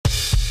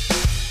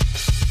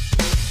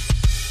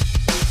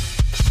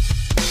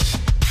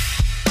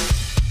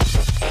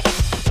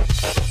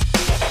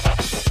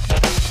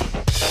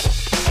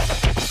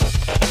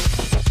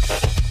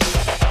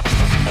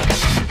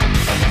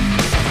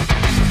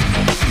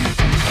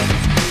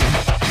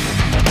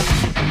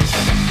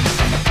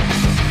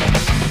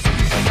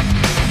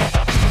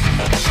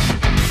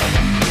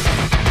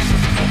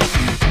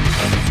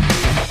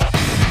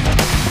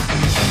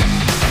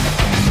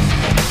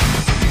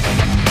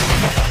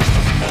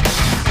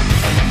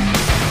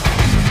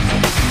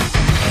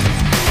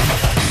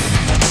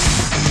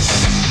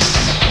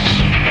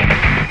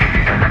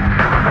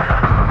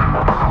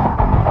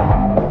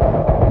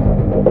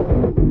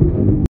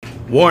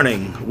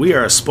Warning, we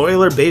are a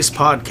spoiler-based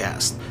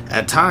podcast.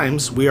 At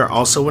times, we are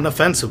also an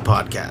offensive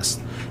podcast,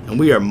 and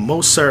we are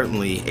most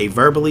certainly a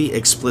verbally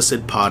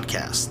explicit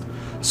podcast.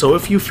 So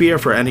if you fear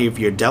for any of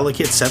your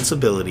delicate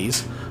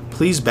sensibilities,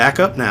 please back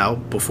up now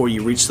before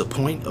you reach the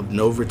point of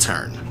no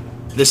return.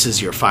 This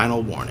is your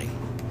final warning.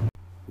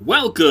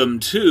 Welcome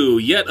to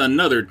yet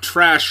another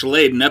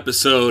trash-laden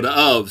episode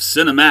of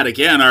Cinematic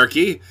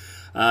Anarchy.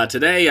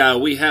 Today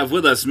we have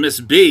with us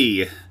Miss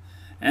B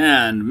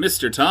and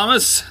Mr.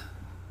 Thomas.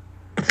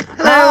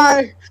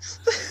 Hi!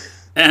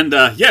 And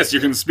yes, you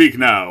can speak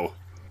now.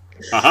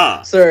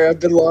 Aha. Sorry, I've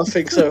been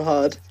laughing so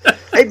hard.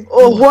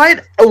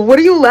 What? What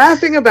are you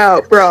laughing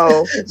about,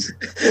 bro?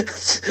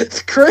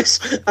 It's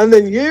Chris, and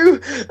then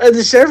you, and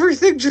this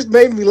everything just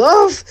made me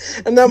laugh,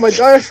 and now my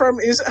diaphragm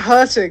is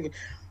hurting.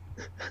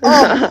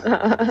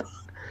 Oh.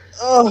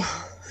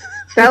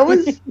 That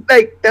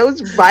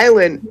was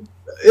violent.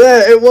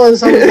 Yeah, it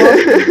was. I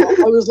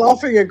was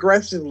laughing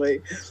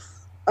aggressively.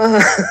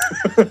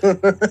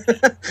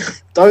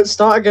 Don't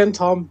start again,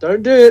 Tom.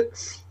 Don't do it.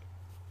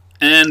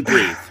 And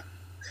breathe.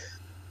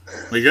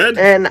 We good?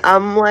 And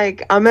I'm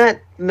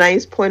at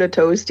nice point of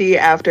toasty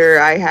after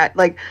I had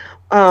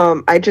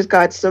I just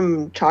got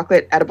some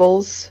chocolate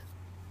edibles.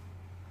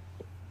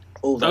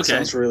 Oh, that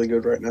sounds really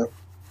good right now.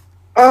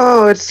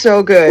 Oh, it's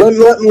so good.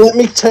 Let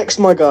me text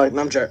my guy.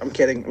 No, I'm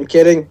joking. I'm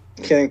kidding.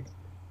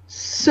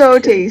 So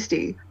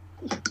tasty.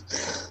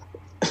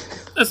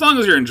 As long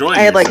as you're enjoying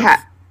it. I had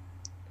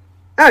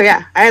Oh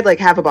yeah, I had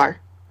half a bar.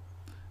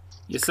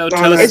 You're so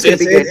toasty. It's gonna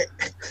be good.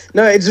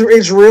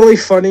 It's really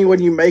funny when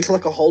you make a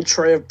whole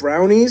tray of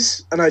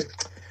brownies,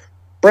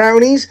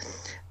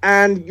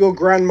 and your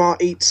grandma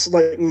eats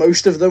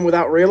most of them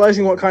without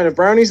realizing what kind of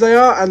brownies they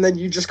are, and then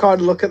you just kind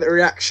of look at the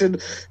reaction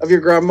of your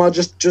grandma,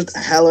 just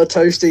hella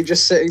toasty,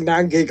 just sitting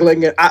down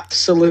giggling at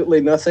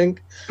absolutely nothing.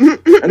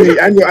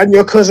 and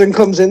your cousin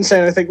comes in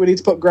saying, "I think we need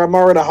to put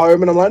grandma in a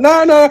home," and I'm like,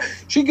 "No,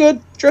 she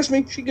good. Trust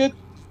me, she good."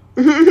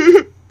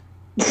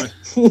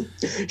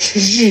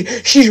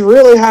 She's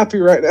really happy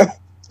right now.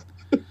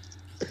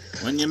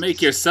 When you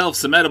make yourself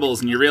some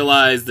edibles and you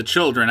realize the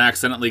children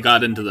accidentally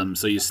got into them,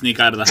 so you sneak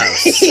out of the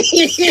house.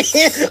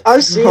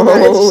 I've seen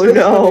that. Oh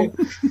no!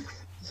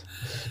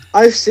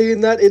 I've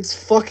seen that. It's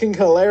fucking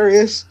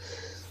hilarious.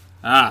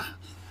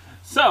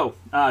 So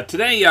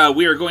today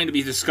we are going to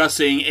be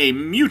discussing a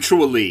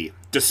mutually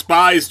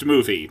despised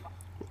movie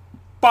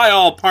by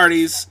all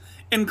parties,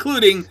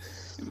 including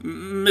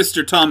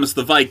Mr. Thomas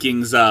the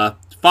Viking's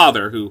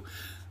father, who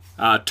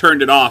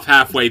turned it off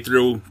halfway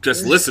through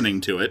just listening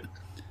to it.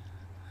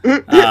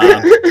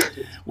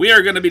 We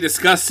are going to be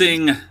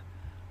discussing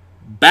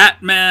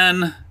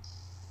Batman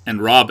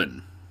and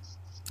Robin.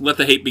 Let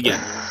the hate begin.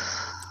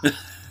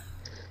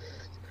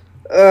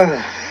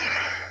 That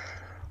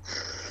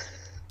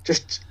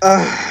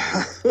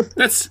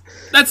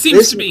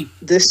seems to be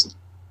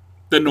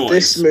the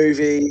noise.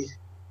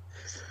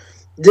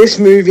 This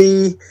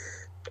movie.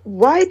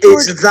 Why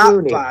George it's that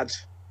Clooney? Bad?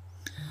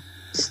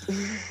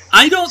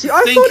 I thought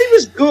he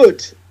was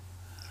good.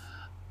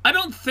 I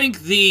don't think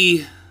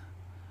the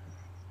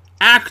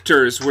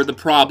actors were the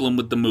problem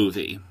with the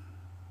movie.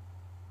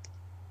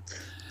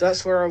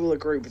 That's where I will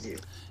agree with you.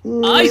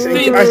 I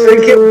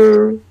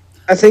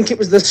think it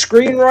was the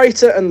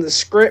screenwriter and the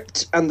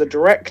script and the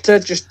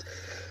director.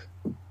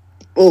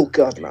 Oh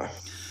God, no.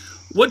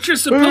 What you're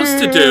supposed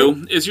to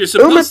do is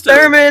Uma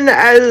Thurman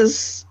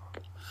as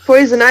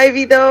Poison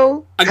Ivy,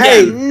 though.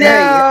 Again,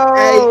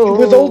 no.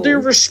 With all due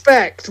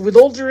respect, when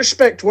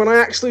I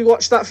actually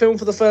watched that film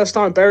for the first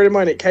time, bearing in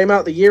mind it came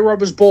out the year I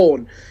was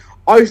born,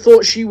 I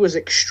thought she was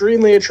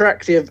extremely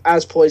attractive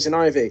as Poison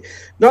Ivy.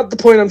 Not the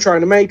point I'm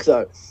trying to make,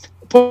 though.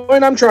 The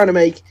point I'm trying to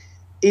make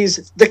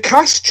is the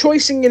cast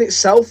choicing in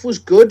itself was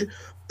good,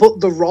 but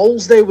the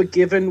roles they were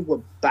given were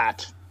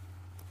bad.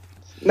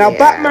 Now,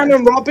 Batman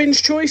and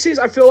Robin's choices,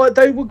 I feel like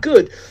they were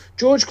good.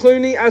 George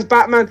Clooney as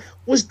Batman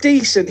was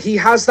decent. He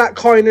has that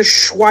kind of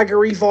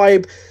swaggery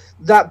vibe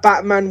that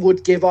Batman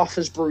would give off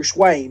as Bruce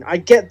Wayne. I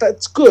get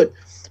that's good.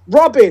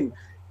 Robin,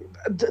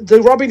 the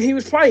Robin he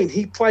was playing,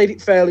 he played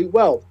it fairly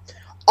well.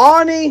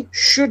 Arnie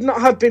should not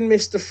have been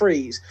Mr.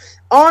 Freeze.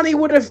 Arnie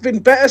would have been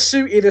better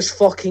suited as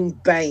fucking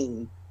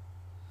Bane.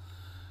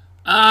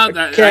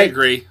 I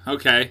agree.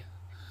 Okay.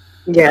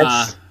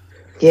 Yes.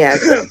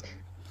 Yes.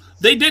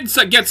 They did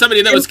get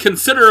somebody that was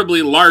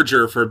considerably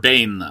larger for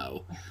Bane,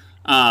 though.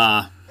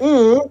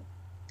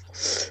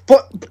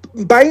 But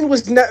Bane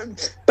was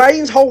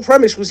Bane's whole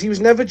premise was he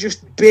was never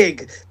just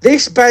big.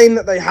 This Bane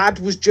that they had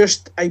was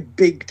just a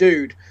big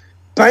dude.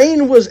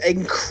 Bane was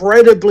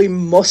incredibly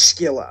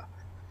muscular.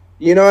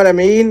 You know what I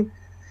mean?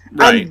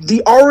 Right. And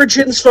the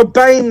origins for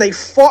Bane, they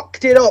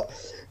fucked it up.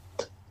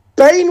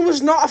 Bane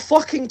was not a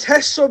fucking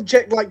test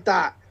subject like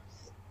that.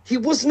 He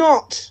was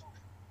not.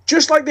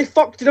 Just like they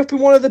fucked it up in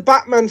one of the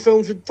Batman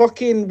films with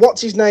fucking,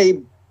 what's his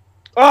name?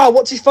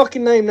 What's his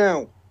fucking name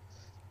now?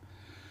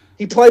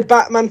 He played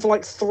Batman for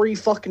 3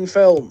 fucking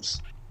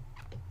films.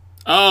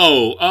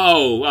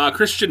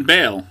 Christian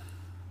Bale.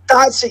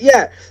 That's it,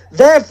 yeah.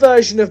 Their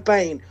version of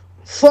Bane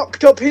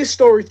fucked up his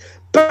story.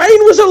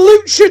 Bane was a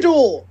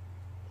luchador,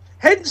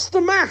 hence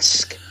the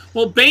mask.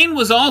 Well, Bane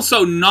was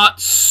also not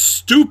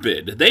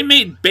stupid. They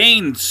made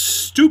Bane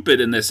stupid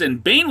in this,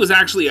 and Bane was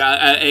actually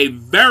a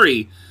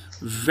very,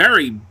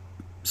 very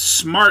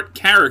smart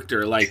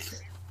character. Like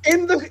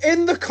in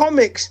the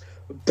comics,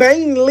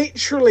 Bane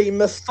literally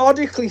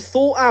methodically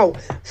thought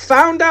out,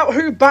 found out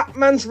who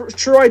Batman's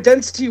true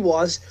identity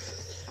was,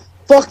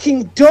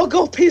 fucking dug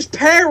up his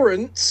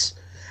parents,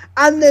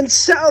 and then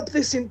set up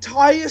this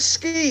entire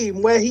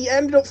scheme where he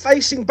ended up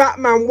facing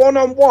Batman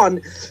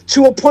one-on-one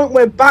to a point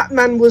where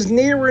Batman was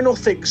near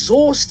enough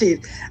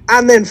exhausted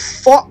and then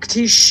fucked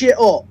his shit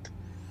up.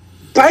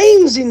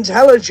 Bane's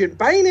intelligent.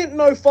 Bane ain't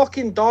no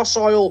fucking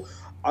docile,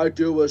 I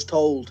do as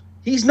told.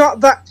 He's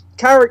not that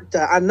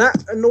character, and that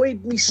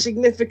annoyed me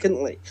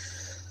significantly.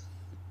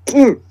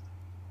 Can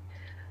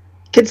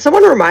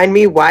someone remind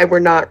me why we're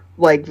not,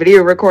 like,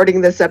 video recording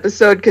this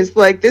episode? Because,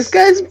 like, this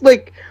guy's,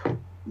 like,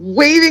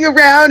 waving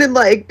around and,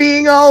 like,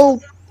 being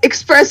all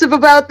expressive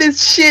about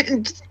this shit,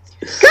 and just,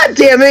 god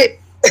damn it!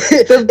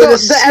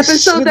 The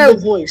episode that...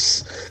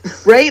 voice.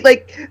 Right?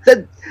 Like,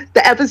 the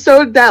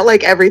episode that,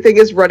 like, everything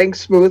is running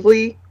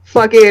smoothly,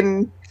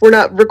 fucking, we're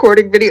not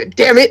recording video,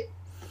 damn it!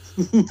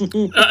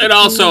 It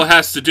also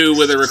has to do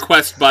with a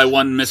request by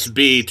one Miss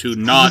B to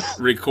not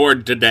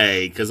record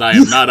today, because I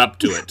am not up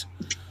to it.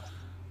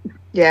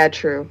 Yeah,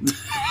 true.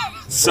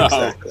 So,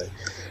 Exactly.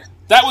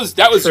 that was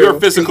True. your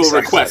physical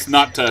Exactly. request,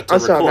 not to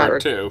Also, I'm not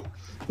record, too.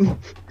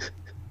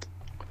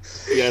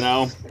 You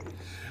know?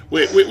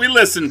 We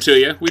listen to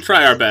you. We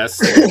try our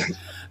best.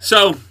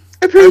 So...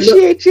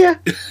 Appreciate you.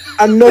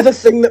 Another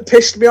thing that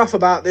pissed me off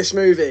about this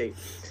movie.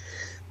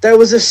 There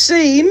was a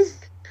scene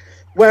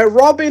where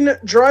Robin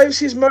drives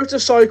his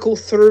motorcycle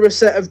through a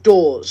set of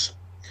doors.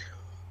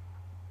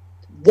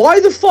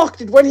 Why the fuck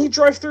did, when he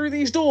drove through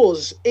these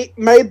doors, it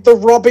made the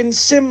Robin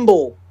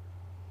symbol?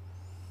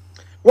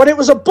 When it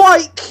was a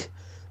bike,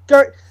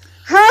 huh?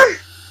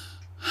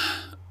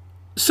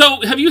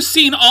 So, have you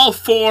seen all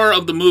 4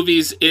 of the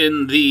movies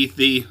in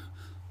the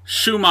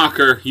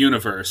Schumacher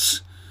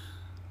universe?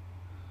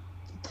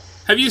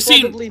 Have you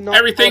Probably seen not,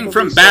 everything probably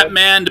from so.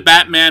 Batman to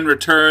Batman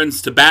Returns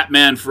to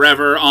Batman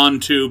Forever on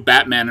to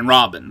Batman and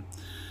Robin?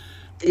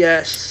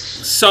 Yes.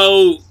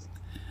 So,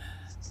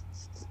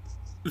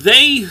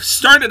 they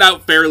started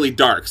out fairly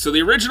dark. So,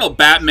 the original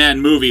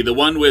Batman movie, the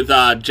one with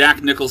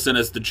Jack Nicholson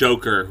as the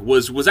Joker,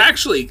 was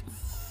actually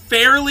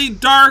fairly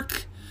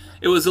dark.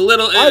 It was a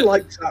little... I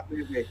liked that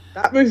movie.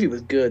 That movie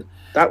was good.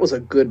 That was a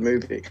good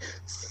movie.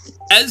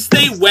 As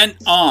they went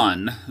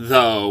on,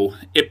 though,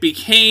 it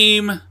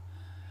became...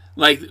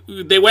 Like,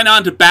 they went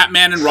on to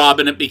Batman and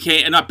Robin. It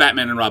became... Not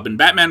Batman and Robin.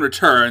 Batman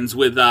Returns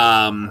with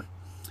Michelle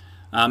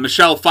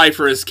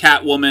Pfeiffer as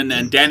Catwoman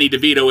and Danny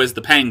DeVito as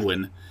the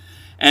Penguin.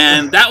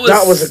 And that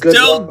was a good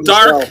still one as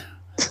dark. well.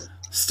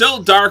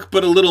 Still dark,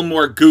 but a little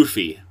more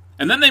goofy.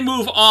 And then they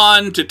move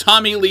on to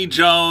Tommy Lee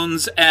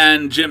Jones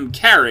and Jim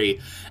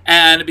Carrey.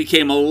 And it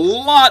became a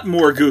lot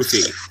more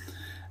goofy.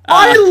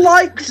 I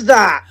liked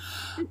that.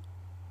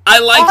 I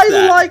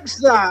liked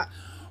that.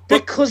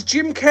 Because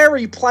Jim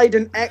Carrey played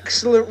an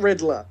excellent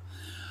Riddler.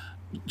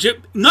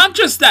 Not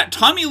just that,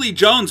 Tommy Lee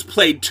Jones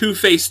played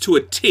Two-Face to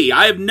a T.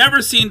 I have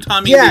never seen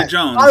Tommy Yeah, Lee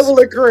Jones I will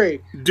agree.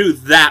 do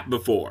that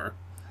before.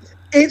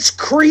 It's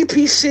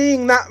creepy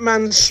seeing that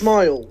man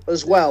smile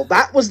as well.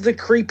 That was the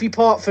creepy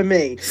part for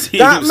me.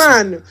 That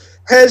man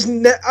has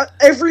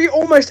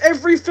almost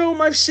every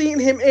film I've seen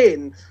him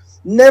in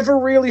never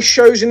really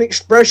shows an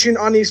expression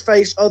on his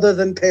face other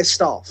than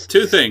pissed off.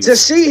 2 things. To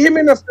see him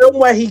in a film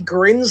where he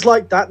grins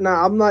like that,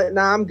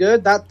 I'm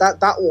good.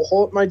 That will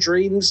haunt my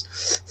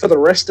dreams for the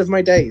rest of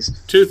my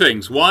days. 2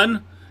 things.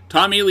 1,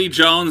 Tommy Lee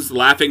Jones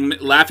laughing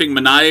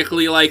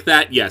maniacally like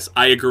that. Yes,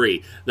 I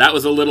agree. That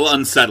was a little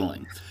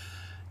unsettling.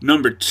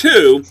 Number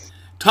 2,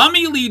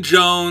 Tommy Lee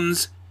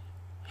Jones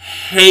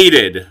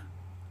hated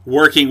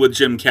working with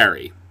Jim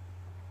Carrey.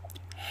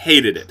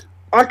 Hated it.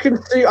 I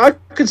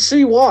could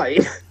see why.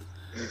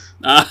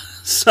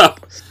 So,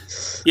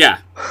 yeah.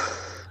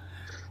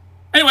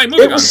 Anyway,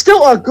 moving It was on.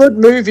 still a good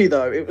movie,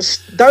 though. It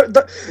was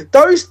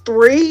those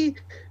 3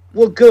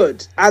 were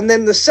good, and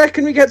then the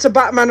second we get to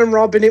Batman and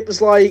Robin, it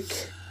was like,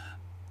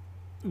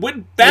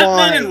 With Batman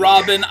why? and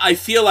Robin, I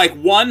feel like,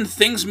 1,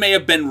 things may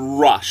have been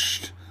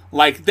rushed.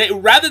 Like, they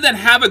rather than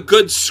have a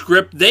good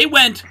script, they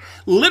went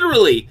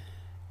literally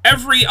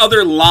every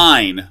other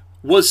line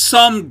was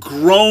some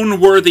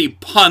groan-worthy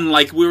pun,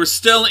 like we were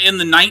still in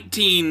the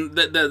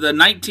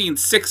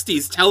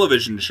 1960s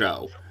television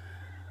show.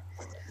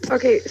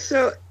 Okay,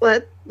 so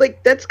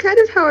that's kind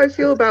of how I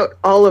feel about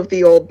all of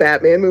the old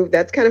Batman movies.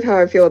 That's kind of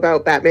how I feel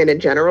about Batman in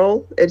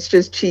general. It's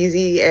just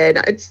cheesy and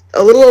it's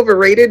a little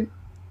overrated.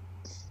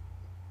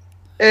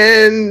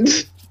 And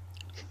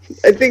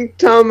I think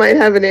Tom might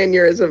have an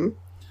aneurysm.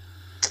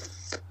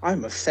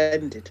 I'm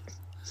offended.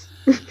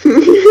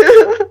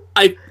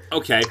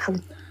 Okay.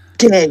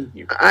 Dang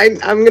you.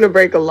 I'm gonna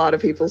break a lot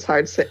of people's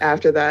hearts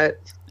after that.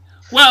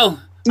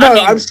 Well, No, I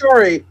mean- I'm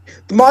sorry.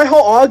 My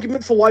whole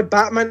argument for why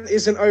Batman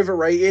isn't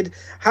overrated,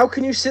 how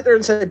can you sit there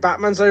and say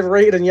Batman's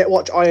overrated and yet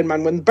watch Iron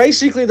Man when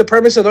basically the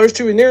premise of those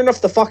two are near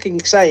enough the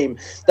fucking same?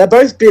 They're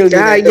both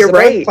billionaires. Yeah, you're they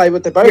right. Both play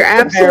with, they both You're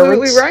have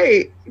absolutely parents.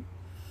 right.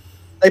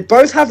 They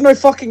both have no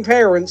fucking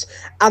parents,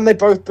 and they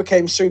both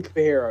became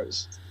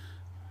superheroes.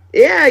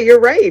 Yeah, you're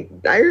right.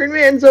 Iron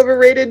Man's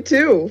overrated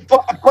too.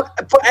 But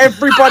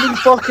everybody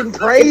fucking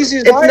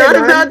praises It's Iron not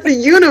Man. about the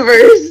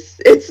universe.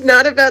 It's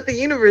not about the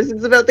universe.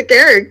 It's about the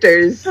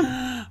characters.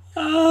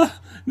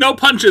 No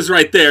punches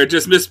right there,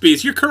 just Miss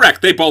Beast. You're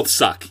correct. They both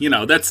suck. You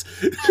know, that's...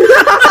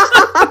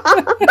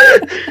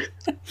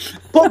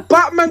 But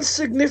Batman's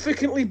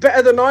significantly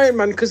better than Iron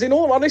Man because, in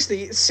all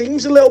honesty, it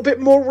seems a little bit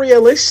more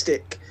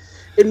realistic.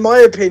 In my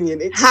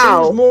opinion, it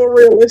How? seems more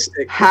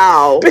realistic.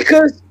 How?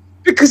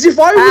 Because if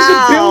I was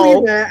How? a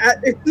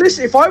billionaire,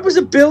 if I was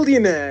a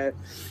billionaire,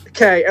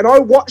 okay, and I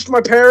watched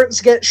my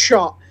parents get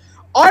shot,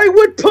 I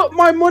would put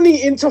my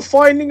money into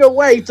finding a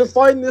way to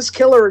find this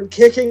killer and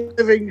kicking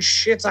the living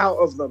shit out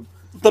of them.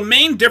 The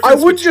main I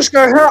difference... wouldn't just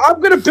go, "Hey, I'm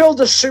going to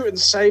build a suit and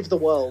save the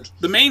world."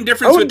 The main I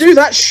difference... wouldn't do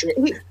that shit.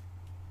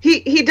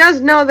 He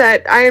does know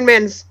that Iron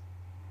Man's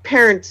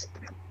parents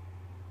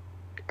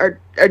are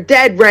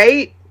dead,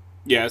 right?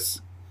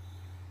 Yes.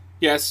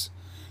 Yes.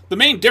 The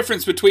main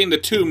difference between the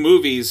two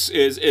movies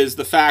is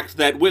the fact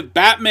that with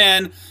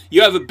Batman,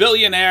 you have a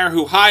billionaire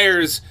who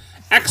hires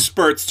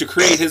experts to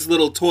create his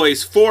little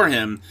toys for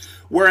him.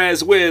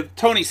 Whereas with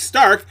Tony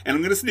Stark, and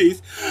I'm going to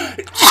sneeze.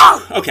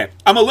 Okay,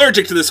 I'm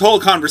allergic to this whole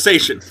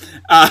conversation.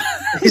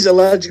 He's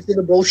allergic to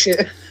the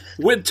bullshit.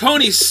 With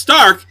Tony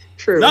Stark,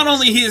 True. not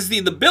only he is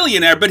the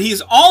billionaire, but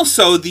he's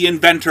also the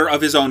inventor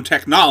of his own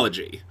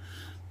technology.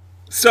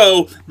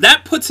 So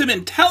that puts him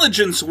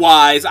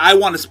intelligence-wise, I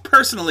want to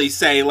personally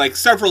say, like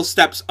several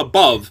steps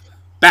above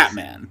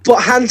Batman.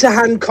 But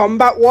hand-to-hand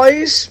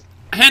combat-wise,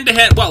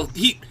 Hand-to-hand, well,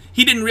 he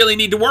didn't really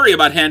need to worry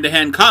about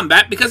hand-to-hand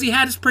combat because he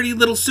had his pretty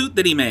little suit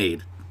that he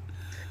made.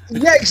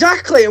 yeah,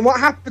 exactly. And what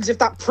happens if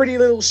that pretty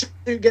little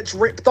suit gets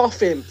ripped off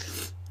him?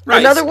 Right.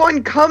 Another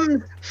one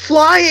comes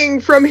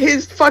flying from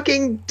his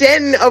fucking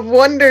den of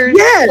wonders,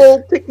 Yeah,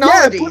 old Yeah,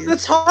 technologies.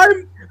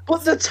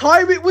 but the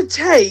time it would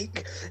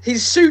take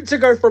his suit to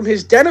go from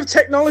his den of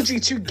technology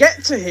to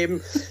get to him,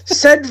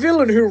 said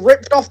villain who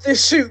ripped off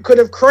this suit could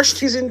have crushed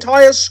his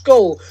entire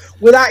skull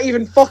without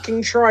even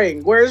fucking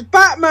trying. Whereas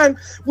Batman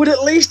would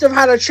at least have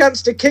had a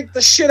chance to kick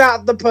the shit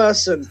out of the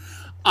person.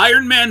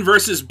 Iron Man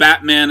versus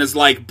Batman is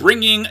like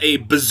bringing a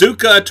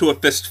bazooka to a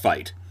fist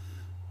fight.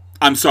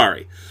 I'm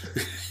sorry.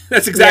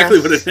 That's exactly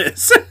Yeah. what it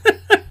is.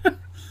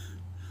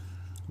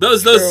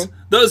 True.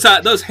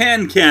 those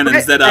hand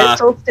cannons that I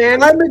still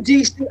stand. I'm a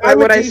DC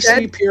what I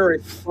said?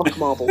 purist. Fuck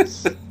Marvel.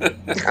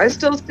 I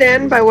still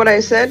stand by what I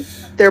said.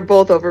 They're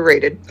both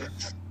overrated.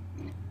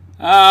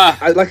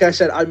 Like I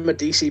said, I'm a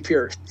DC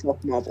purist.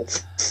 Fuck Marvel.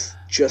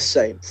 Just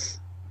saying.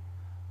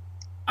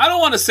 I don't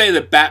want to say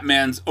that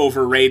Batman's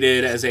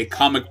overrated as a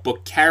comic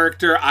book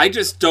character. I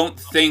just don't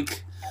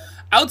think,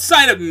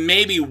 outside of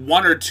maybe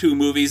one or two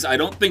movies, I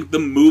don't think the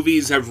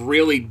movies have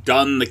really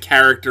done the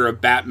character of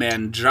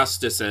Batman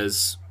justice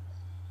as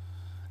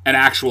an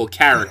actual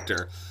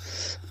character.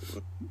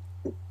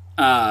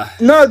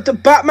 No, the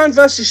Batman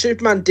vs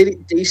Superman did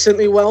it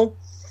decently well,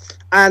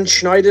 and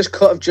Schneider's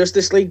cut of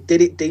Justice League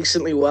did it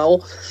decently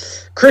well.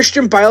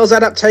 Christian Bale's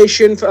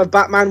adaptation of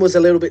Batman was a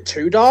little bit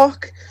too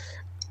dark,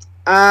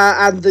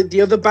 and the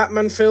other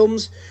Batman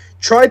films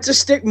tried to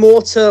stick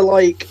more to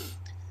like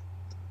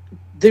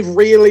the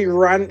really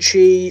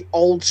ranchy,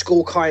 old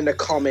school kind of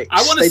comics.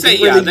 I wanna They say,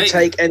 didn't yeah, really they-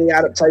 take any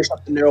adaptation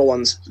of the newer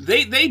ones.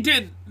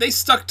 They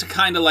stuck to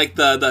kind of like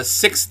the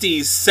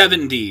 60s,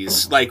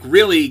 70s, like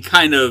really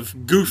kind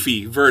of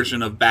goofy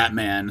version of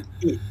Batman.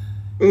 You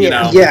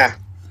know? Yeah.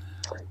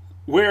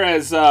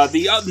 Whereas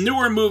the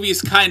newer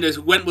movies kind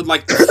of went with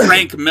like the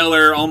Frank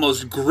Miller,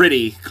 almost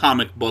gritty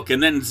comic book,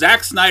 and then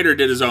Zack Snyder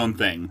did his own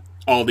thing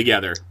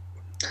altogether.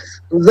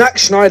 Zack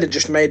Snyder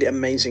just made it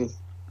amazing.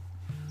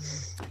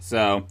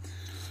 So,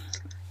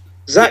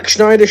 Zack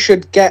Snyder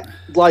should get,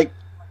 like,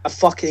 a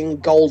fucking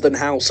golden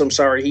house. I'm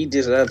sorry, he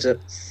deserves it.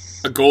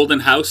 a golden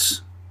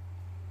house.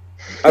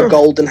 A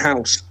golden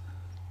house.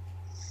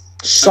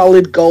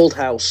 Solid gold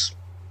house.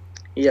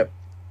 Yep.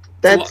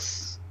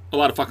 That's A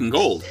lot of fucking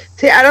gold.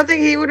 see. I don't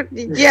think he would.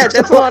 Yeah,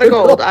 that's a lot of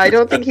gold. I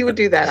don't think he would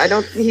do that. I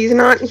don't. He's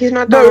not. He's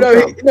not No, Donald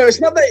no, Trump. no. It's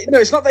not that. No,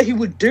 it's not that he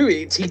would do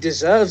it. He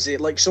deserves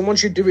it. Like someone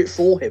should do it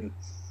for him.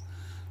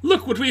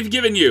 Look what we've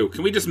given you.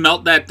 Can we just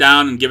melt that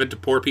down and give it to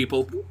poor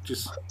people?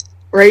 Just,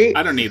 Right?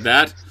 I don't need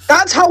that.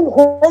 That's how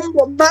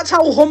humble. That's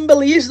how humble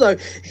he is, though.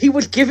 He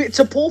would give it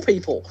to poor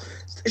people,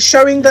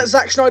 showing that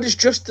Zack Snyder's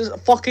just as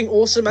fucking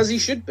awesome as he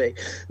should be.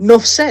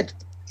 Enough said.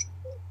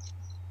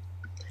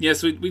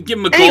 Yes, we give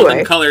him a Anyway.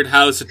 golden-colored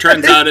house. It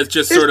turns out it's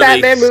just This sort of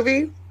Batman a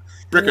movie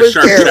brick of was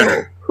sharp terrible.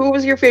 cheddar. Who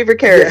was your favorite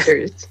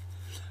characters?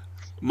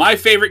 My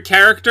favorite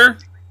character?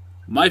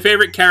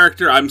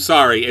 I'm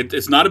sorry,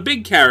 it's not a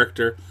big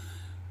character,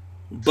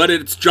 but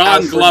it's John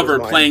Alfred Glover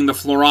was mine. playing the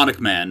Floronic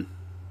Man.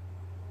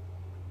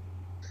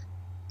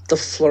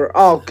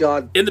 Oh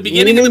god. In the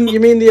beginning of the movie, you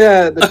mean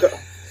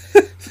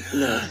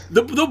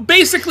no.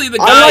 Basically the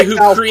guy who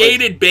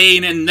created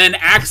Bane and then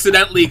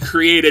accidentally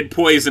created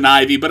Poison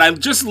Ivy, but I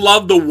just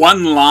love the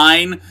one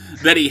line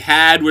that he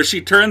had where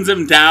she turns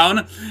him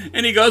down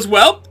and he goes,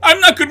 well, I'm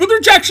not good with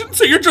rejection,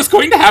 so you're just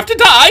going to have to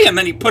die, and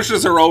then he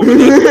pushes her over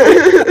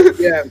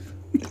Yeah.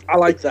 I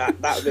like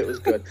that. That bit was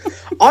good.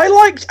 I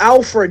liked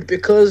Alfred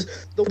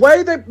because the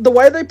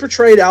way they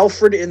portrayed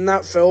Alfred in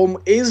that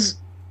film is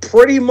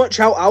pretty much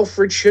how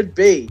Alfred should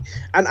be,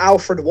 and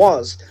Alfred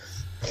was.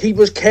 He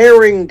was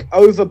caring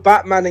over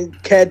Batman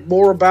and cared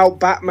more about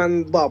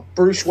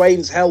Bruce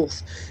Wayne's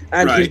health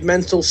and his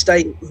mental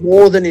state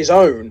more than his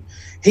own.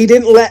 He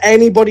didn't let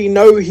anybody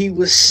know he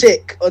was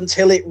sick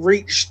until it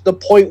reached the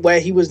point where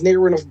he was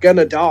near enough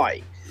gonna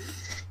die.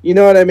 You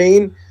know what I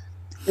mean?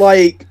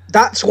 Like,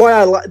 that's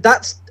why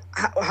that's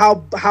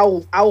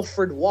how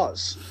Alfred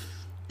was.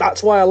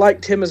 That's why I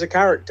liked him as a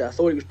character. I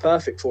thought he was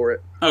perfect for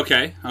it.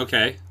 Okay.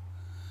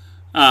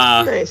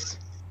 Nice.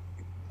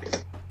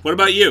 What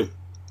about you?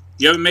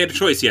 You haven't made a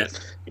choice yet.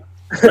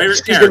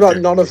 Favorite character? About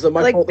none of them.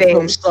 I thought the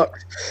film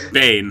sucked.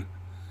 Bane.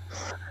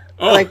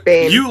 Oh, I like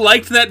Bane. You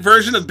liked that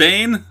version of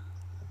Bane?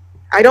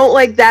 I don't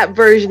like that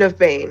version of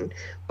Bane,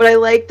 but I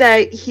like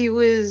that he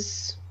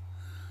was.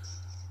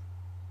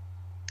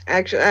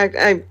 Actually,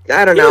 I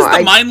don't know. He was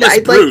the mindless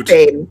brute.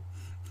 Like Bane.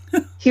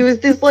 He was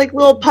this like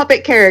little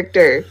puppet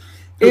character.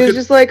 He was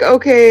just like,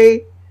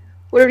 okay,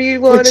 whatever you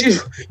want.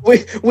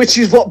 Which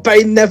is what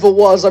Bane never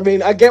was. I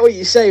mean, I get what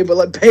you're saying, but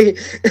like Bane,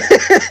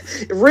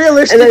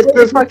 realistically, and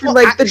then fucking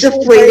like the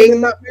deflating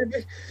in that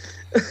movie.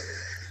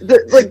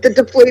 the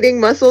deflating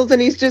muscles,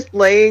 and he's just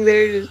laying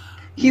there.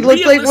 He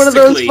looked like one of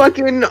those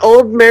fucking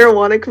old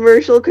marijuana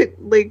commercial,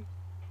 like.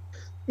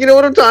 You know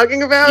what I'm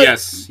talking about?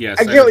 Yes.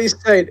 I get what you're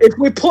saying. If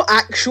we put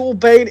actual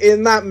Bane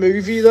in that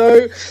movie,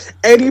 though,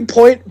 any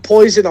point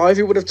Poison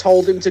Ivy would have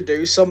told him to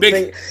do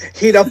something,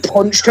 he'd have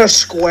punched her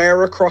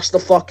square across the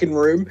fucking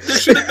room. There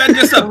should have been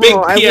just a big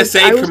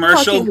PSA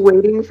commercial. I was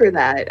waiting for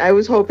that. I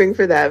was hoping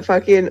for that.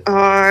 Fucking.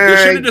 There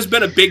should have just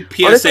been a big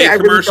PSA honestly,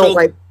 commercial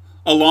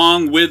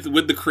along with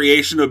the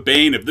creation of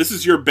Bane. If this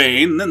is your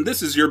Bane, then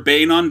this is your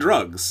Bane on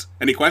drugs.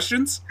 Any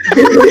questions?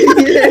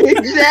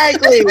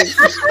 Exactly.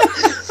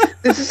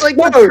 This is like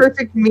the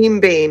perfect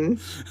meme Bane.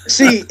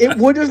 See, it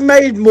would have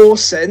made more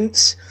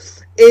sense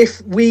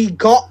if we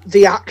got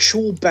the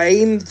actual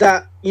Bane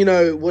that,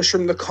 was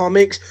from the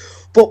comics,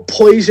 but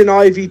Poison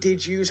Ivy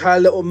did use her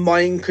little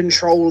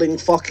mind-controlling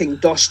fucking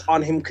dust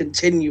on him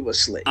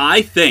continuously.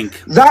 I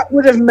think... that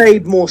would have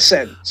made more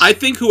sense. I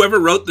think whoever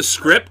wrote the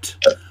script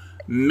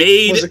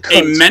made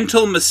a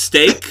mental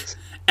mistake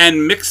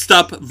and mixed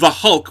up the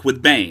Hulk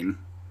with Bane.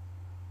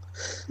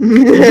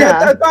 Yeah,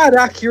 that's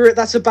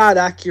a bad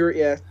accurate,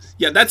 yeah.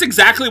 Yeah, that's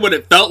exactly what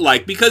it felt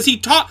like, because he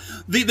taught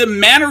the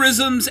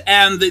mannerisms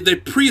and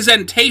the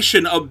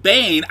presentation of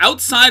Bane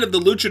outside of the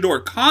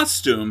luchador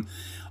costume.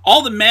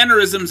 All the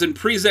mannerisms and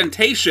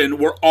presentation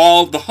were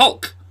all the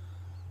Hulk.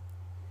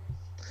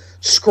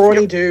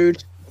 Scrawny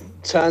dude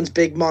turns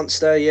big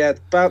monster. Yeah,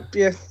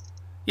 yeah.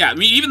 Yeah, I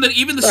mean even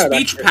the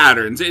speech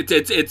patterns.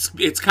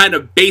 It's kind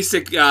of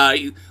basic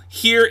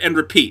hear and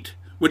repeat,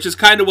 which is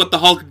kind of what the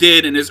Hulk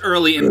did in his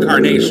early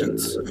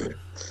incarnations.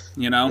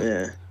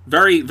 Yeah.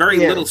 Very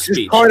little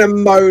speech. Kind of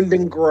moaned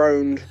and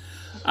groaned.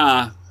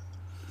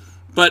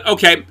 But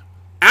okay,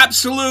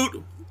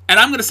 absolute, and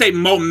I'm going to say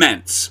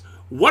moments.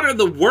 What are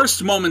the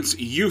worst moments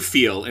you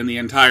feel in the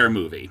entire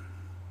movie?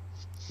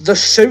 The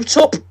suit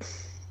up.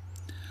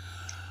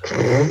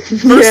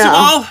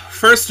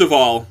 First of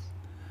all,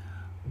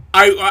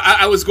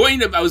 I was going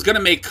to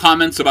make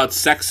comments about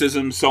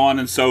sexism, so on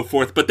and so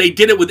forth, but they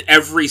did it with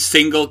every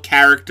single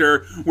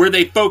character, where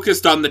they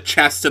focused on the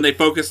chest and they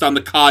focused on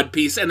the cod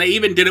piece, and they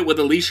even did it with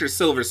Alicia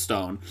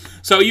Silverstone.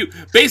 So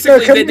they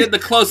did the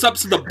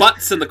close-ups of the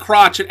butts and the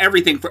crotch and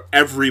everything for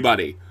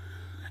everybody,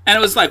 and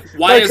it was like,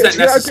 why is that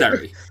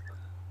necessary?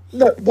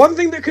 No, one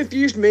thing that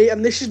confused me,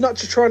 and this is not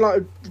to try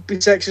and be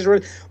sexist or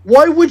anything,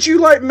 why would you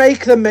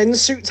make the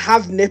men's suits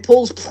have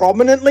nipples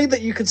prominently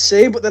that you could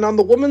see, but then on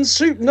the woman's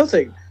suit,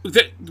 nothing?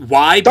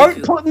 Why?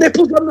 Don't put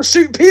nipples on the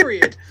suit,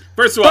 period.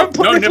 First of all,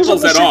 no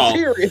nipples at all.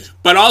 Period.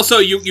 But also,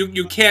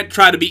 you can't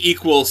try to be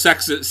equal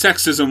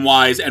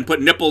sexism-wise and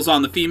put nipples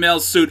on the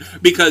female's suit,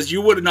 because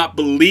you would not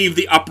believe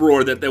the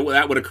uproar that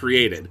would have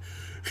created.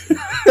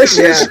 They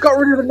should have just got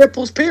rid of the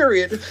nipples,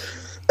 period.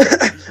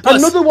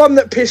 Another one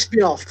that pissed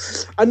me off.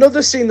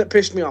 Another scene that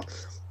pissed me off.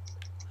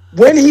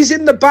 When he's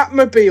in the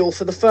Batmobile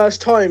for the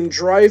first time,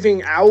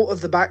 driving out of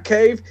the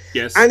Batcave,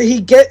 and he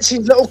gets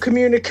his little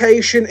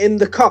communication in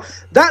the car.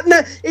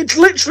 It's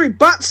literally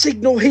Bat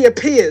Signal. He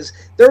appears.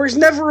 There is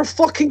never a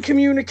fucking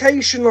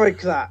communication like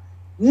that.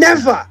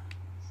 Never.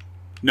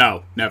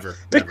 No, never.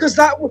 Because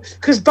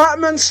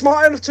Batman's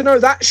smart enough to know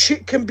that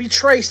shit can be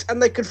traced,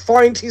 and they could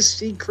find his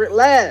secret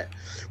lair,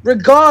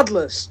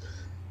 regardless.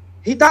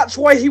 That's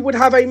why he would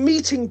have a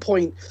meeting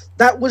point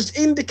that was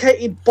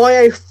indicated by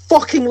a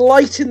fucking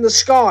light in the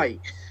sky.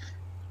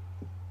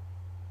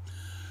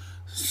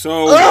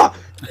 So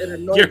It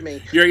annoyed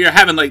me. You're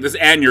having like this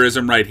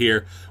aneurysm right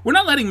here. We're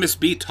not letting Miss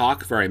B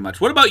talk very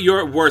much. What about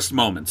your worst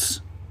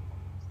moments?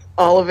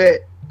 All of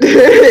it.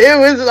 It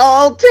was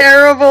all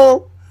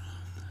terrible.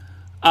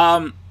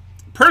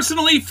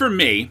 Personally, for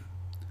me,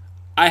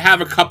 I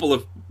have a couple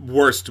of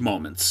worst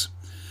moments.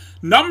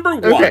 Number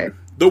one, Okay.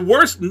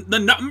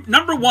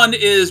 number one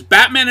is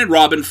Batman and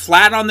Robin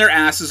flat on their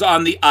asses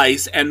on the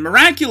ice, and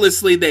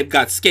miraculously they've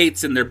got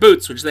skates in their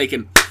boots, which they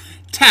can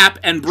tap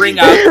and bring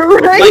out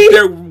Right? like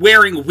they're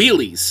wearing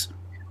wheelies.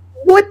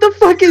 What the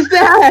fuck is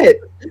that?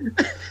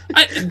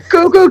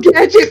 Go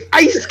Gadget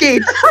ice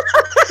skates.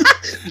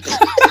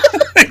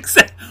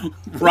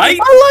 Right?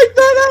 I like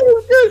that. That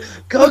was good.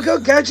 Go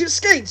Gadget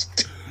skates.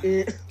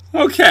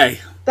 Okay.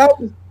 That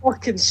was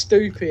fucking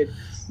stupid.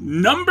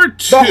 Number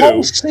two. The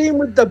whole scene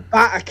with the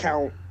Bat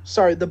account.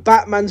 Sorry, the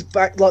Batman's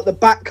back, like the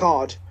Bat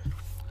card.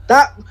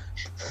 That.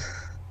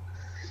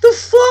 The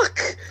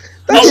fuck?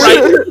 That's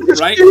Oh,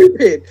 right.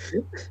 stupid.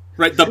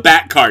 Right, the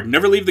Bat card.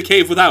 Never leave the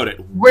cave without it.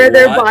 Where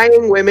they're What?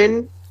 buying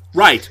women.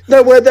 Right.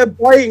 No, where they're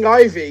buying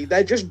Ivy.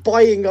 They're just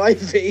buying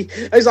Ivy.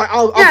 It's like,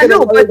 I'll Yeah, get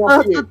no, a but load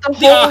off you.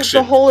 the auction.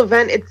 the whole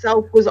event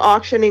itself was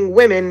auctioning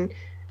women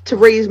to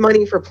raise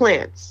money for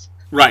plants.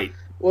 Right.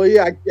 Well,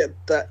 yeah, I get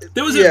that.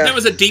 There was yeah. there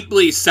was a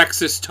deeply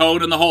sexist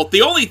tone in the whole.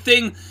 The only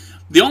thing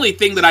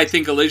that I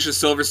think Alicia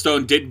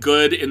Silverstone did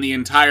good in the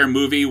entire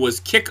movie was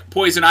kick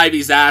Poison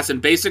Ivy's ass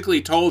and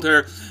basically told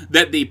her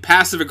that the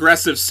passive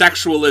aggressive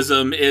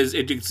sexualism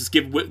just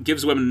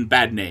gives women a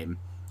bad name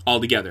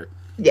altogether.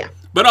 Yeah.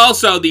 But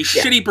also the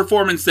shitty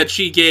performance that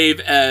she gave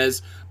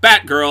as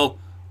Batgirl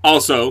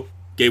also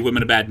gave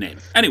women a bad name.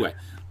 Anyway,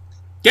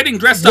 getting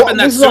dressed up in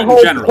that suit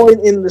in general. What was the whole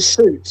point in the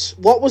suits?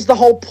 What was the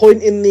whole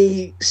point in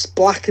the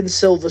black and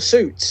silver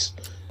suits?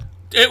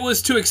 It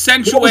was to What was the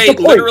accentuate point?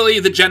 literally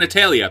the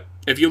genitalia.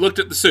 If you looked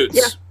at the suits.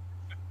 Yeah.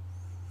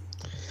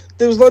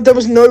 There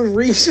was no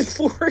reason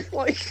for it.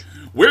 Like,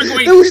 We're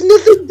going. there was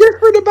nothing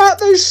different about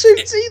those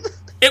suits either.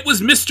 It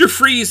was Mr.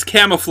 Freeze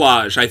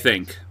camouflage, I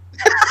think.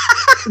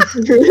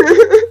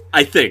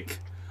 I think.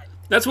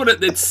 That's what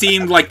it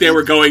seemed like they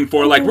were going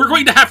for. Like, we're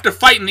going to have to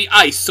fight in the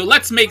ice, so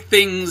let's make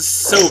things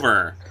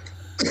silver.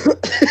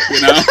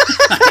 You know?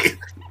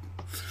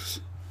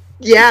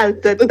 Yeah,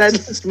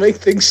 that's Just make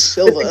things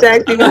silver.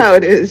 exactly how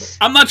it is.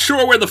 I'm not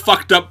sure where the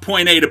fucked up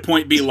point A to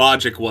point B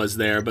logic was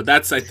there, but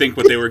that's, I think,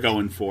 what they were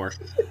going for.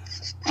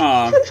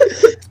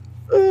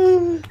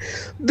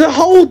 The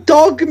whole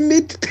dog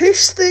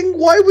mid-piss thing,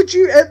 why would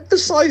you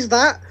emphasize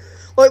that?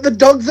 Like the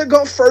dog that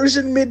got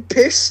frozen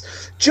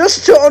mid-piss,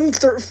 just to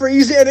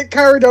unfreeze it and it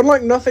carried on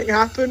like nothing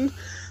happened.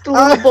 The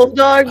little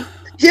bulldog.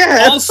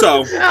 Yeah.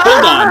 Also,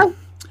 hold on.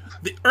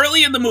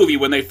 Early in the movie,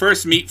 when they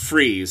first meet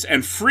Freeze,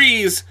 and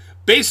Freeze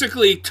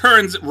basically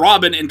turns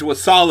Robin into a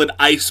solid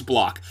ice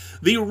block,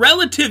 the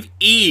relative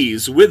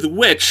ease with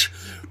which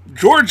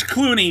George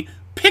Clooney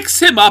picks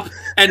him up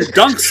and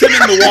dunks him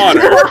in the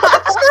water.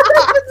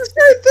 It's the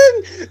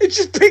same thing. It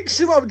just picks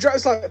him up and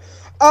drives like,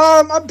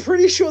 I'm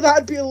pretty sure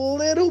that'd be a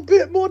little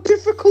bit more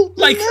difficult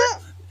than Like, that.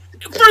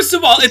 First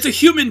of all, it's a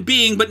human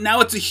being, but now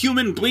it's a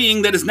human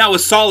being that is now a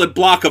solid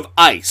block of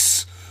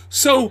ice.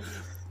 So,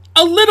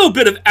 a little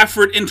bit of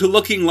effort into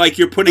looking like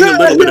you're putting a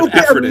little bit of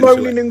effort into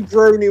moaning it. and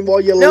groaning while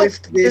you Nope,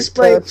 lift this just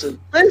like, person.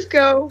 let's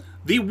go.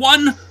 The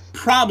one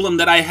problem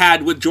that I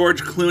had with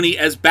George Clooney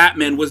as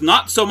Batman was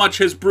not so much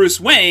his Bruce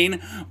Wayne,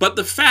 but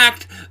the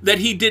fact that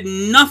he did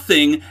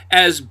nothing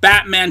as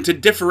Batman to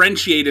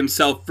differentiate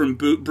himself from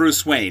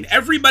Bruce Wayne.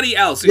 Everybody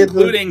else, Yeah,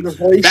 including the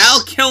voice,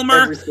 Val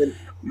Kilmer, everything.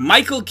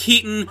 Michael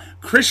Keaton,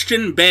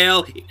 Christian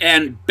Bale,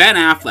 and Ben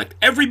Affleck,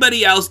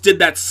 everybody else did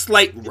that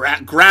slight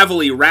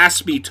gravelly,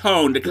 raspy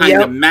tone to kind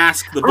of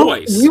mask the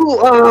voice.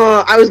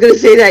 I was gonna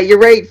say that. You're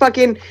right.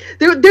 Fucking,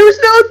 there was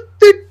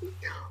no.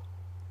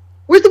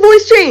 Where's the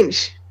voice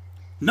change?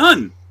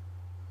 None.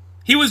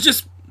 He was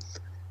just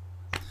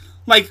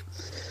like,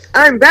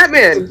 I'm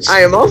Batman. I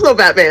am also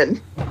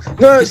Batman.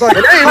 No, it's like,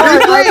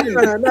 hi, Bruce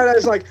Wayne. no,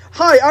 it's like,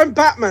 hi, I'm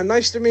Batman,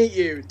 nice to meet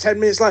you. 10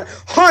 minutes later,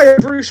 hi,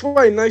 I'm Bruce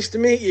Wayne, nice to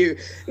meet you.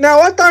 Now,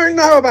 I don't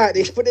know about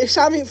this, but there's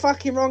something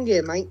fucking wrong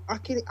here, mate.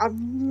 That's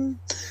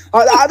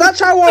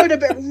how I would have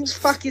been. There's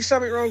fucking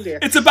something wrong here.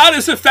 it's about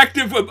as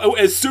effective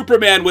as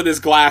Superman with his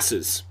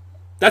glasses.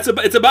 It's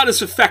about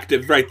as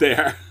effective right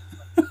there.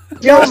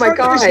 Oh my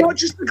god. It's not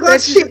just the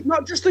glasses. That shit- It's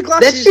not just the That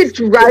glasses. shit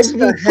drives it's me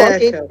the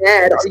fucking haircut.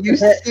 mad. It's Are the you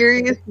hair-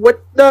 serious?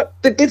 What? No,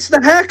 it's the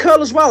hair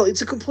curl as well.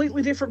 It's a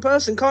completely different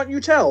person, can't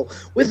you tell?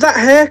 With that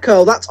hair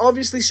curl, that's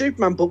obviously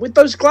Superman, but with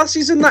those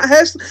glasses and that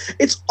hair,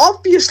 it's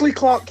obviously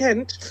Clark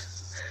Kent.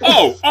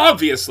 Oh,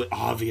 obviously,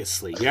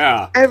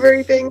 yeah.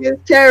 Everything is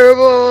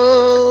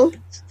terrible.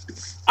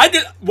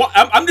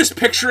 I'm just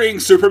picturing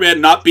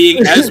Superman not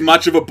being as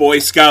much of a Boy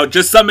Scout,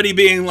 just somebody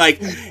being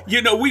like,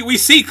 we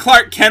see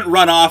Clark Kent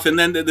run off, and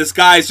then this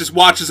guy just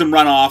watches him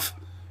run off,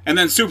 and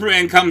then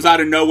Superman comes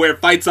out of nowhere,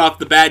 fights off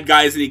the bad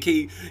guys, and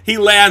he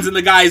lands, and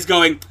the guy's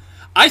going,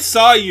 I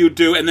saw you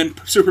do, and then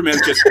Superman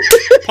just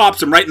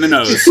pops him right in the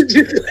nose.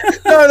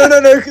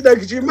 No.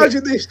 Could you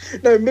imagine this?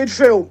 No,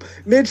 mid-film,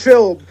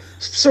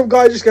 some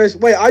guy just goes,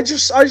 wait, I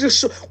just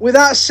saw,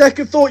 without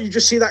second thought, you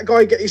just see that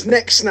guy get his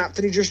neck snapped,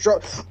 and he just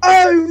dropped.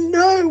 Oh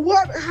no,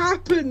 what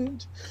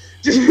happened?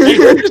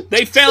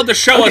 They failed to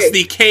show us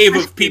the cave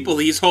of people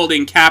he's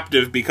holding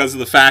captive because of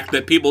the fact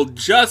that people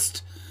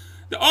just...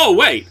 Oh,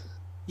 wait.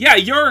 Yeah,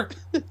 you're...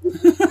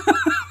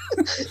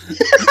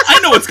 I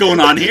know what's going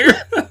on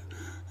here.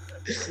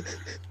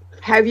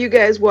 Have you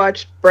guys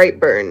watched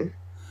Brightburn?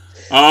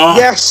 Oh,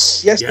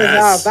 yes, we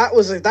have. That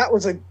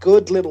was a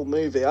good little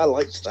movie. I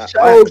liked that.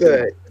 So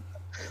good.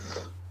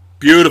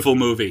 Beautiful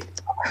movie.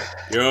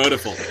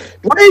 Beautiful.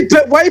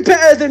 Way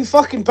better than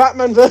fucking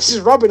Batman versus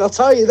Robin, I'll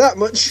tell you that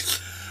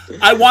much.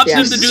 I want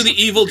them to do the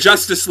evil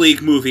Justice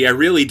League movie. I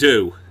really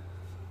do.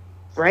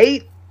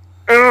 Right?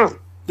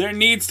 There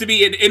needs to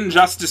be an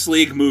Injustice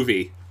League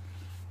movie.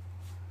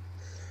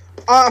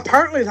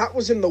 Apparently that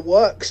was in the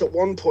works at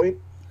one point.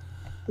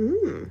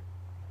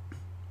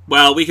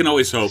 Well, we can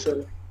always hope.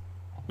 So,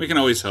 we can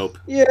always hope.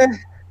 Yeah.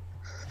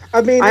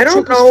 I mean, I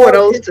don't know what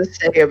else to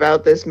say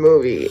about this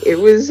movie. It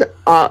was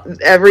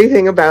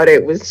everything about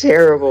it was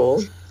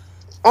terrible.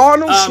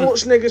 Arnold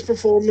Schwarzenegger's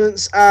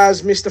performance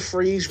as Mr.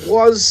 Freeze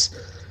was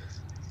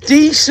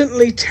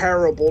decently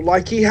terrible.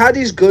 Like, he had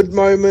his good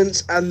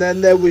moments, and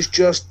then there was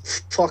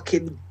just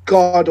fucking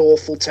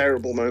god-awful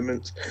terrible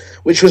moments,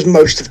 which was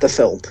most of the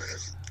film.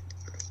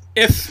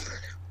 If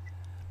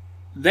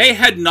they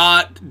had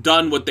not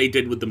done what they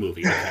did with the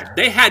movie,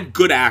 they had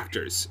good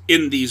actors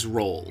in these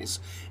roles.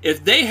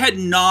 If they had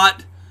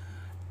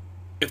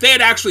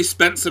actually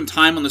spent some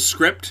time on the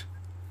script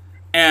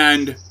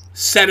and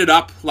set it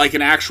up like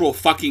an actual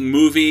fucking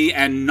movie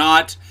and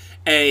not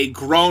a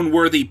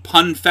groan-worthy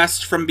pun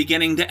fest from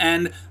beginning to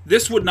end,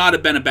 this would not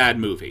have been a bad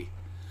movie.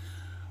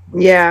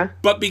 Yeah.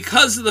 But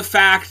because of the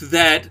fact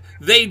that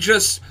they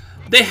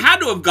had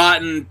to have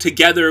gotten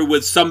together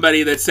with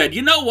somebody that said,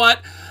 you know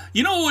what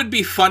would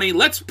be funny?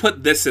 Let's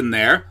put this in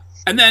there.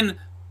 And then,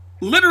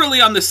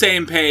 literally on the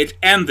same page,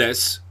 and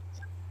this,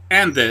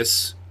 and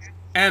this,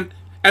 and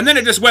then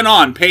it just went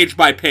on page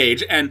by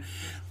page, and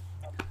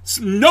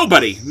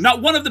nobody,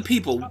 not one of the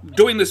people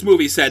doing this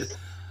movie said,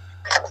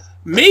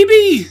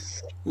 maybe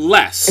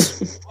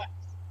less.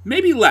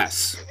 Maybe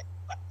less.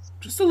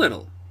 Just a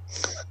little.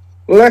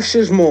 Less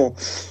is more.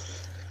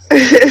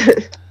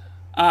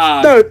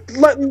 No,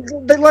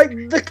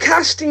 the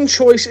casting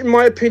choice, in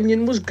my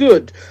opinion, was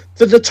good.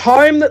 For the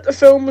time that the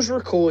film was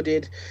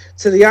recorded,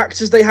 to the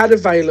actors they had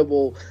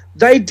available,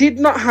 they did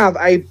not have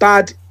a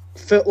bad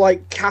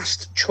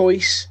cast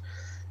choice.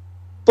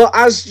 But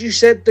as you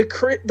said, the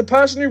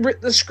person who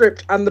wrote the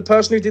script and the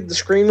person who did the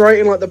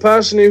screenwriting,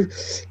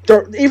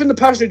 even the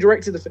person who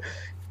directed the film,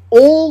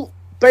 all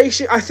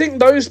basically, I think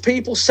those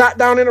people sat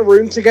down in a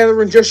room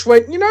together and just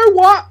went, you know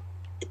what?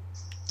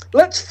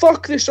 Let's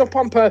fuck this up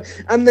on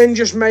purpose, and then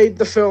just made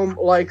the film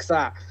like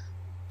that.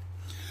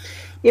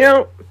 You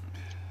know,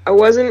 I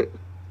wasn't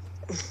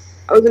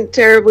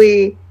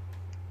terribly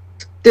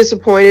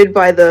disappointed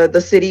by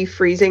the city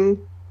freezing.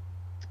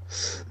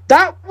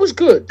 That was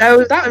good. That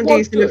was some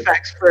decent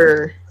effects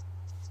for,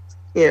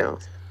 you know.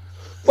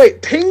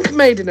 Wait, Pink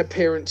made an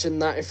appearance in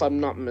that, if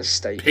I'm not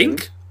mistaken.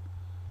 Pink?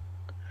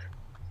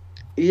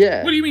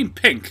 Yeah. What do you mean,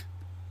 Pink?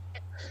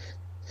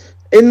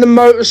 In the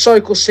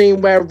motorcycle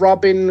scene where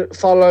Robin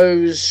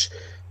follows,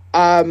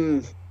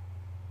 Alfred's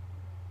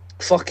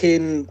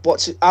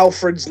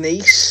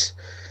niece,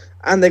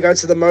 and they go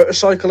to the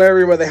motorcycle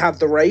area where they have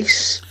the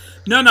race.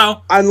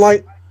 No.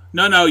 And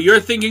No,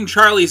 you're thinking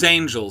Charlie's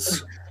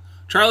Angels.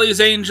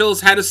 Charlie's Angels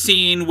had a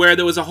scene where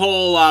there was a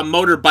whole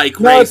motorbike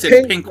race,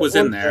 and Pink was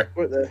in there.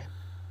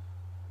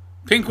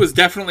 Pink was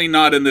definitely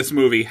not in this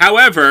movie.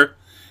 However,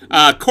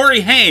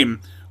 Corey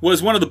Haim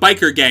was one of the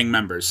biker gang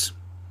members.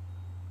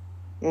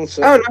 Oh,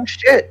 no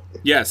shit.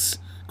 Yes.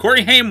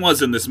 Corey Haim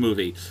was in this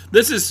movie.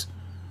 This is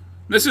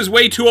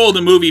way too old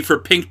a movie for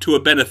Pink to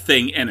have been a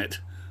thing in it.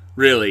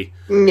 Really.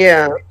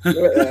 Yeah.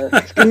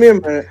 Give me a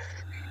minute.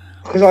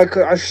 Because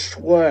I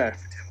swear.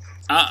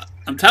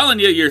 I'm telling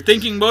you, you're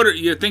thinking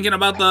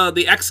about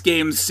the X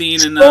Games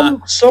scene in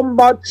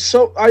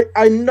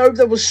I know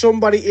there was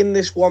somebody in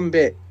this one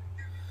bit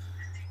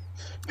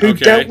who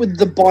dealt with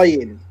the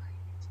buy-in.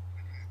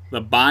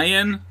 The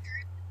buy-in?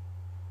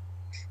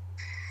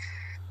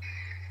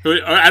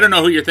 I don't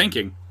know who you're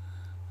thinking.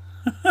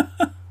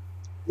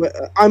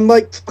 I'm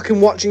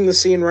fucking watching the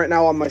scene right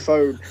now on my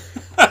phone.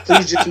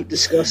 Please just keep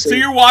discussing. So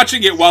you're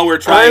watching it while we're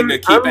trying to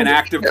keep an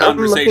active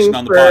conversation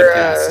on the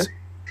podcast.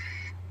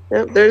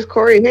 Yep, there's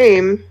Corey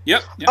Haim.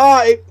 Yep.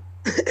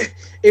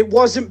 It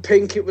wasn't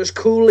Pink, it was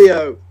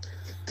Coolio.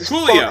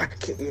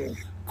 Coolio.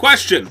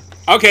 Question.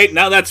 Okay,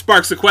 now that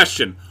sparks a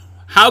question.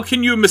 How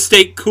can you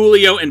mistake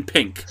Coolio and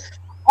Pink?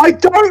 I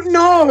don't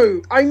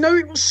know. I know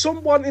it was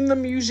someone in the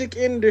music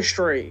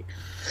industry.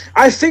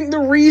 I think the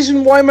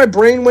reason why my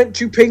brain went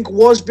to Pink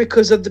was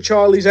because of the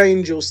Charlie's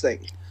Angels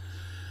thing.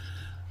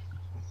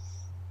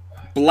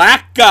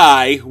 Black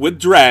guy with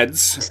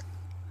dreads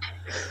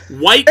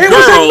white It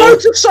was a girl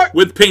motorcycle.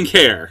 with pink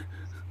hair.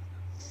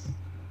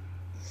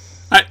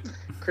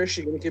 Chris,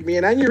 you're gonna give me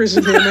an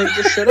aneurysm here, mate.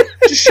 Just shut up.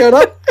 Just shut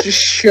up. Just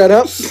shut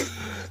up.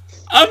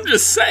 I'm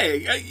just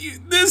saying,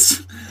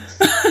 this.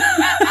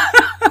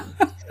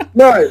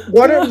 No,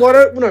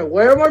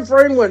 where my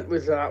brain went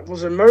with that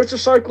was a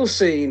motorcycle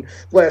scene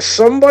where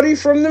somebody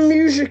from the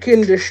music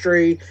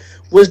industry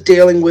was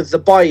dealing with the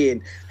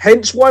buy-in.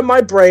 Hence why my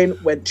brain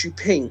went to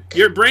Pink.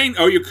 Your brain,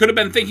 you could have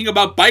been thinking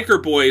about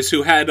Biker Boys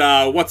who had,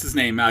 what's his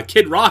name,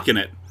 Kid Rock in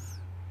it.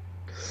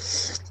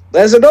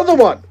 There's another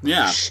one.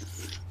 Yeah.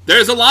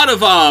 There's a lot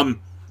of,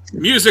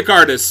 music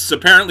artists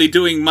apparently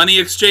doing money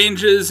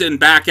exchanges in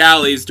back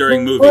alleys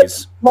during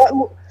movies.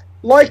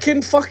 Like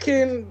in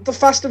fucking the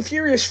Fast and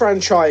Furious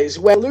franchise,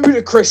 where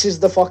Ludacris is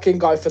the fucking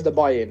guy for the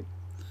buy-in.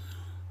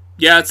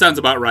 Yeah, that sounds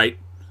about right.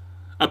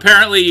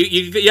 Apparently,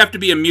 you have to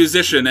be a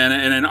musician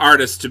and an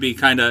artist to be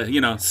kind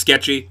of,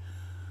 sketchy.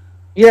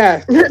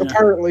 Yeah,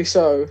 apparently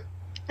so.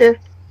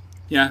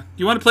 Yeah.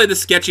 You want to play the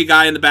sketchy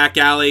guy in the back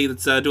alley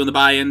that's doing the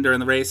buy-in during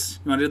the race?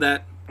 You want to do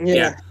that?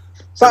 Yeah.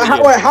 But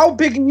how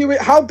big are you?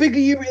 How big are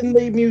you in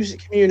the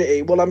music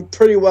community? Well, I'm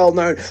pretty well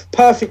known.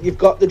 Perfect, you've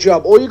got the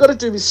job. All you got to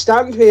do is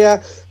stand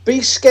here,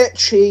 be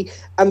sketchy,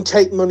 and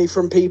take money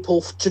from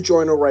people to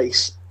join a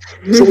race.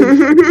 So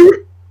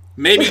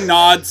maybe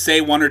nod,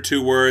 say one or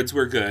two words.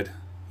 We're good.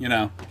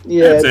 Yeah,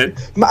 that's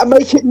it.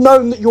 Make it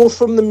known that you're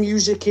from the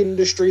music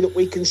industry, that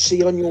we can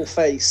see on your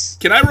face.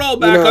 Can I roll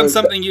back on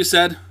something you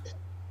said?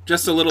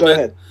 Just a little bit.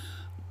 Ahead.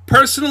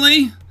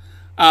 Personally,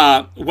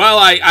 while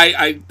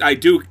I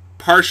do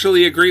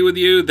partially agree with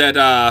you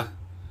that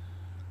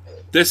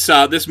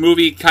this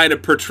movie kind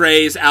of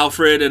portrays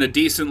Alfred in a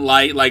decent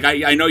light. Like,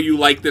 I know you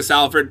like this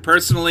Alfred.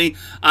 Personally,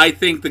 I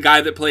think the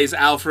guy that plays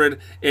Alfred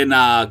in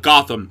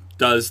Gotham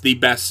does the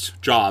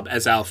best job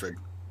as Alfred.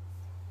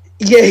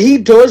 Yeah, he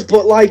does,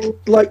 but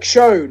like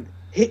shown,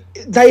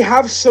 they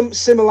have some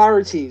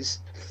similarities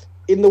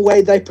in the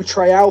way they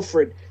portray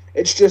Alfred.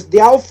 It's just the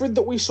Alfred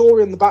that we saw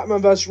in the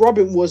Batman vs.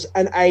 Robin was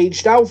an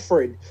aged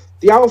Alfred.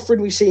 The Alfred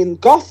we see in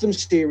Gotham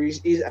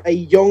series is a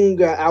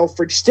younger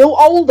Alfred, still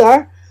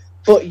older,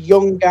 but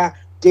younger,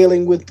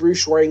 dealing with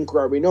Bruce Wayne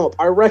growing up.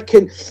 I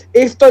reckon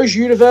if those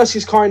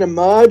universes kind of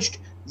merged,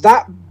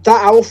 that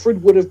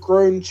Alfred would have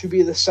grown to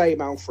be the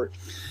same Alfred.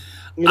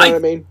 You know what I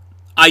mean?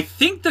 I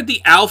think that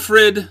the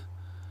Alfred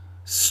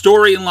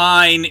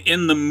storyline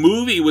in the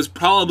movie was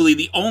probably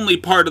the only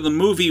part of the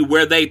movie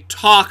where they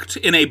talked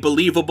in a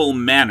believable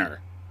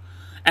manner.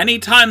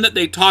 Anytime that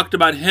they talked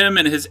about him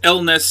and his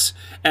illness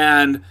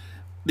and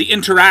the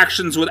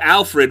interactions with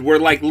Alfred were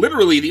like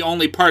literally the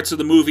only parts of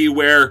the movie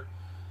where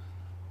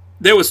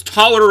there was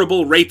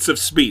tolerable rates of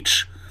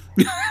speech.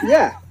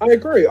 Yeah, I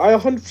agree. I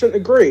 100%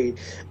 agree.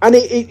 And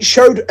it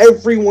showed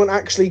everyone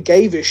actually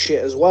gave a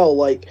shit as well.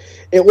 Like,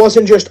 it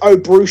wasn't just,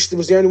 Bruce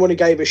was the only one who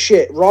gave a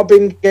shit.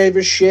 Robin gave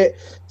a shit.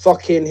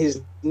 Fucking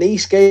his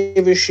niece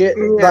gave a shit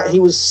that he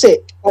was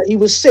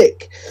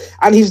sick.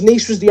 And his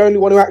niece was the only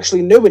one who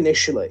actually knew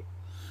initially.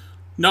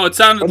 No, it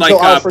sounded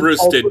like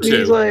Bruce did too.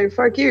 He's like,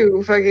 fuck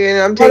you, fucking,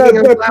 I'm taking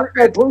a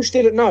flat. Bruce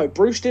didn't know.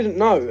 Bruce didn't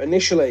know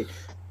initially.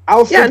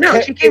 Alfred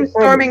she came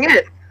storming in.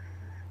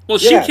 Well,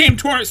 she came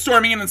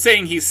storming in and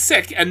saying he's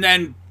sick, and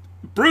then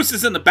Bruce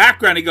is in the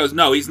background. He goes,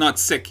 "No, he's not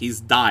sick. He's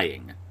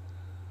dying."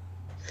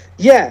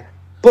 Yeah,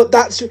 but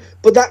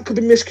that could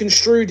be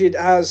misconstrued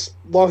as,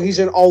 well, he's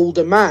an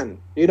older man.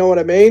 You know what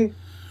I mean?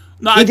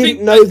 No, he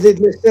didn't know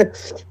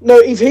that. No,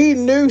 if he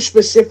knew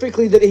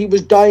specifically that he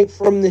was dying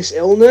from this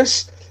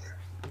illness,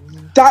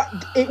 that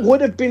it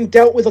would have been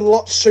dealt with a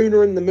lot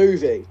sooner in the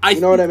movie. You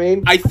know what I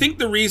mean? I think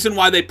the reason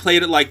why they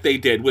played it like they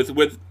did with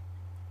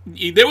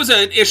there was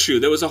an issue.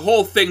 There was a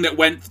whole thing that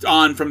went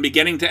on from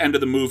beginning to end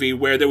of the movie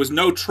where there was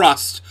no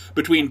trust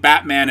between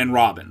Batman and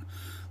Robin.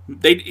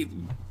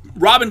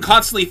 Robin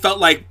constantly felt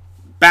like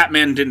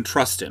Batman didn't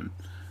trust him.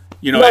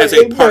 As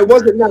a partner. No, it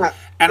wasn't that.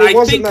 And it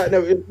wasn't that.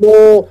 No, it was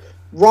more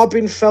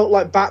Robin felt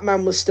like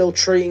Batman was still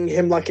treating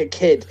him like a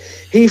kid.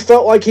 He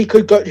felt like he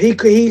could go.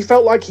 He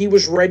felt like he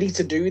was ready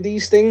to do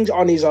these things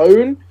on his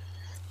own,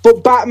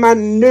 but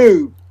Batman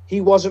knew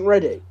he wasn't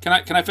ready. Can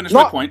I finish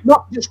my point?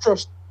 Not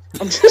distrust.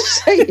 I'm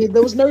just saying,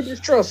 there was no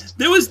distrust.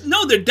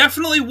 There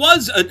definitely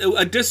was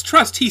a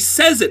distrust. He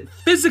says it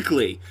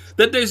physically,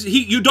 that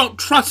you don't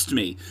trust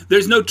me.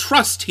 There's no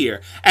trust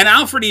here. And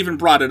Alfred even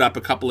brought it up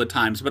a couple of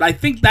times, but I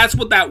think that's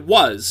what that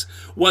was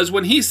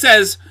when he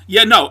says,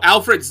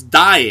 Alfred's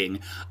dying.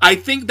 I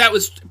think that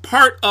was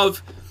part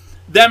of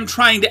them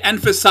trying to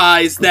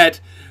emphasize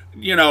that,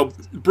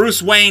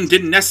 Bruce Wayne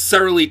didn't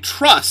necessarily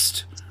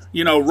trust,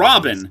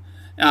 Robin.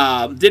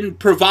 Didn't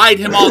provide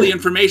him all the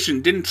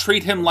information, didn't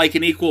treat him like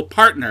an equal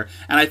partner.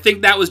 And I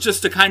think that was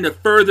just to kind of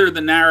further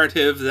the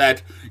narrative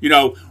that,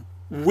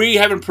 we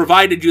haven't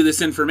provided you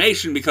this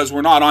information because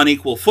we're not on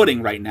equal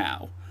footing right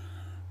now.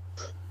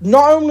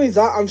 Not only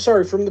that, I'm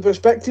sorry, from the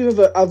perspective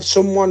of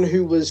someone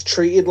who was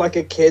treated like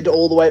a kid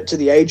all the way up to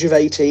the age of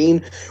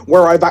 18,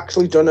 where I've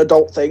actually done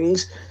adult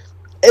things,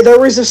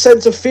 there is a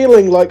sense of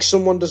feeling like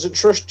someone doesn't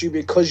trust you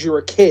because you're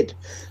a kid.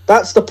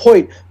 That's the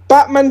point.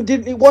 Batman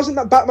didn't. It wasn't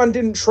that Batman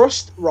didn't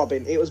trust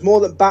Robin. It was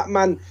more that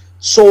Batman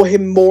saw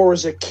him more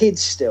as a kid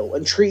still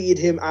and treated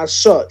him as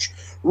such.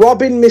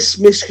 Robin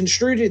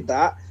misconstrued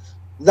that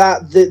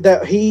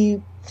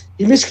he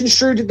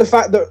misconstrued the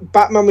fact that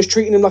Batman was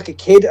treating him like a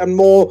kid and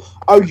more,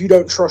 oh, you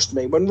don't trust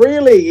me. When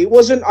really it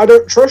wasn't, I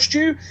don't trust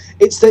you.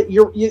 It's that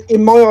you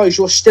in my eyes,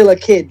 you're still a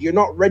kid. You're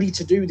not ready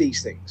to do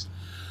these things.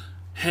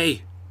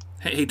 Hey,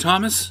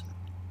 Thomas.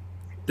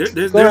 Go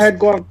ahead,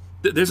 go on.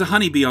 There's a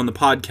honeybee on the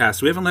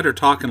podcast. We haven't let her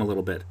talk in a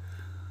little bit.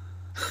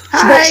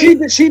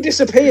 Hi. She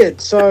disappeared,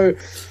 so...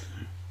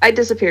 I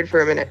disappeared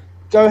for a minute.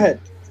 Go ahead.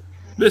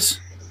 Go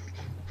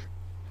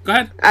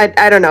ahead.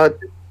 I don't know.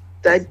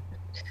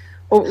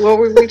 What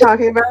were we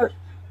talking about?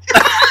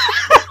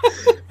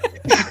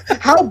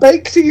 How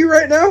baked are you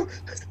right now?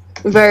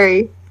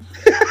 Very.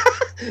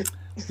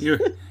 You're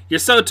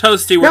so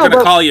toasty, we're going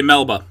to call you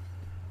Melba.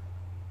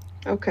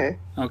 Okay.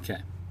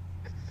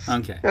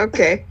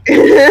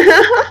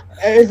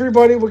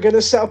 Everybody, we're going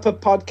to set up a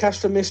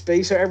podcast for Miss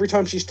B, so every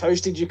time she's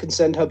toasted, you can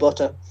send her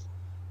butter.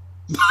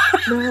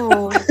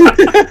 No.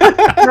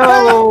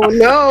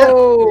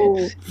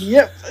 No.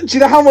 Yep. Do you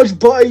know how much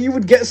butter you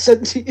would get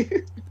sent to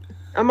you?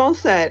 I'm all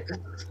set.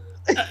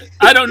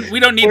 We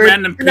don't need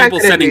random people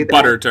sending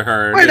butter to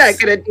her. We're not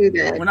going to do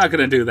that. We're not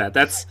going to do that.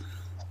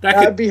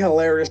 That'd be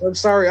hilarious. I'm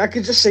sorry. I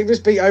could just see Miss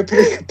B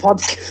opening a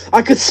podcast.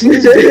 I could see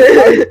Miss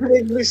B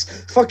opening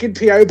this fucking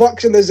PO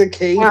box and there's a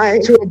key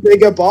to a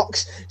bigger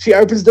box. She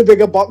opens the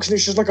bigger box and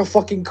it's just like a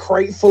fucking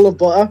crate full of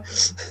butter.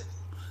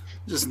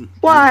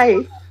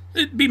 Why?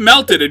 It'd be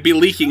melted. It'd be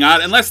leaking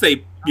out unless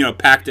they,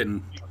 packed it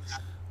in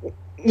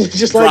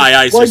just dry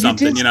ice or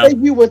something. You did say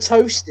you were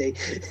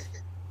toasty.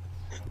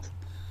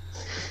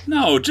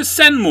 No, just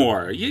send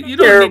more. You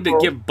don't need to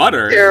give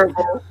butter.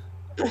 Terrible.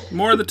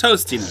 More of the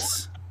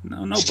toastiness.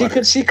 No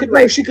butter. She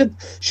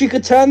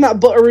could turn that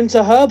butter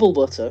into herbal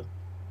butter.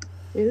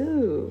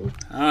 Ew.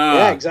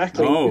 Yeah,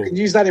 exactly. Oh. You can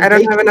use that in I don't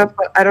baking. have enough.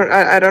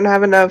 I don't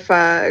have enough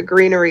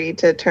greenery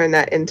to turn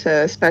that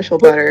into special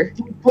butter.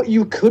 But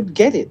you could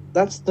get it.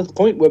 That's the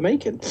point we're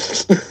making.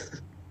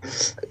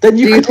 Then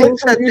Do you think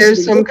that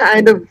there's some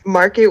kind of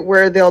market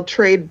where they'll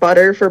trade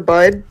butter for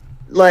bud?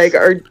 Like,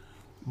 or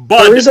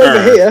there is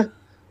over here.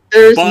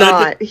 There's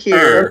not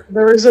here.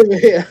 There is over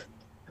here.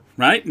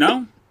 Right?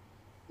 No?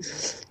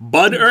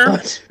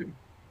 Butter.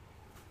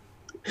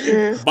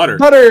 Butter.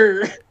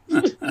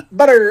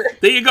 Butter.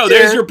 There you go.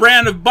 There's your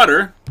brand of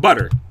butter.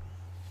 Butter.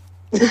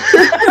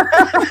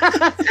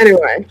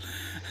 Anyway.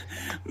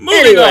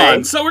 Moving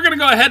on. So we're going to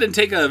go ahead and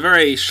take a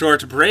very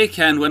short break,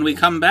 and when we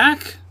come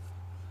back,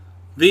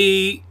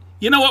 you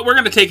know what? We're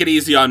going to take it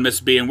easy on Miss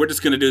B, and we're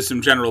just going to do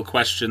some general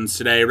questions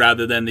today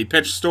rather than the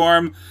pitch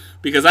storm,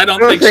 because I don't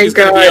think she's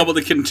going to be able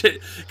to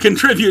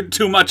contribute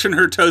too much in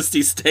her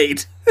toasty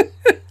state.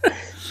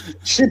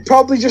 She'd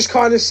probably just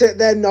kind of sit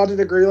there, nod and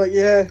agree, like,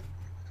 yeah.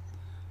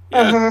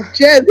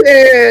 Jazz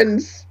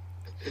hands.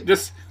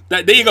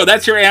 There you go.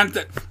 That's your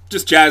anthem.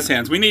 Just jazz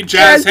hands. We need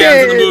jazz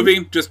hands in the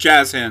movie. Just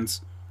jazz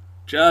hands.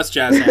 Just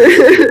jazz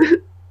hands.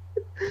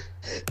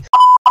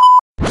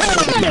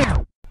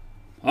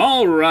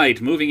 All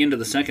right, moving into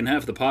the second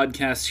half of the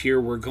podcast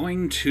here, we're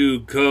going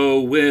to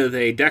go with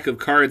a deck of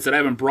cards that I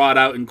haven't brought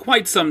out in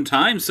quite some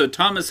time, so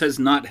Thomas has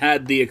not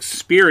had the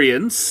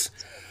experience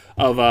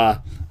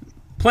of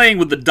playing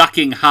with the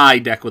Ducking High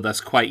deck with us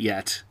quite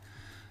yet.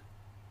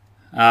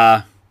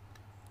 And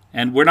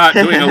we're not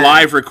doing a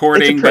live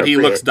recording, but he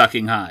looks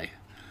Ducking High.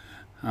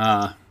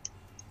 That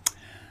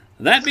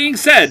being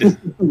said,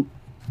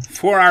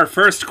 for our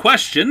first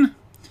question,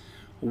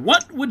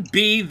 what would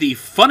be the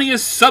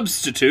funniest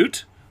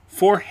substitute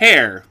for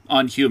hair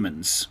on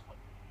humans?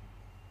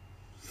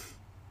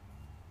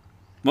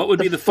 What would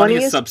be the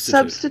funniest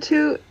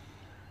substitute?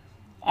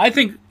 I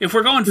think if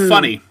we're going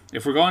funny,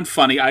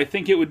 I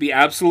think it would be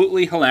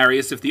absolutely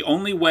hilarious if the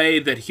only way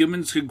that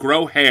humans could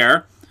grow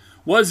hair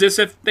was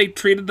if they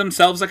treated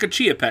themselves like a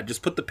chia pet.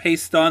 Just put the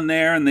paste on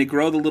there and they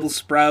grow the little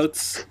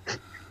sprouts.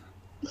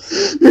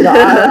 No,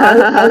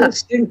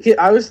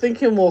 I was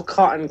thinking more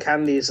cotton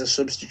candy as a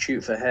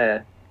substitute for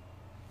hair.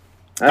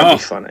 That'd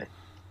be funny.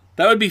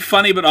 That would be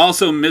funny, but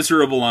also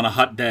miserable on a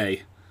hot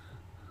day.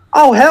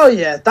 Oh, hell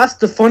yeah. That's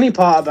the funny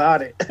part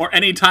about it. Or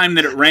any time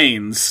that it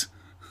rains.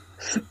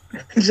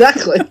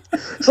 Exactly.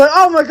 It's like,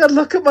 oh my god,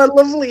 look at my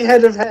lovely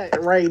head of hair.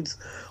 It rains.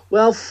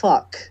 Well,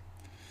 fuck.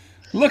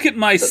 Look at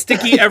my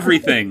sticky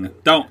everything.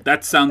 Don't.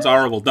 That sounds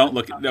horrible. Don't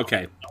look at...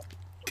 Okay.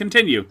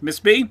 Continue. Miss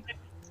B?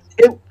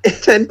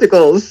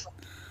 Tentacles.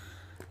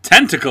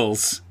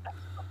 Tentacles?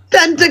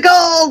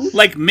 Tentacles!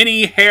 Like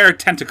mini hair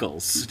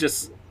tentacles.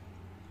 Just...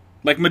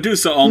 Like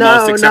Medusa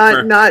almost,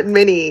 not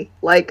mini.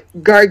 Like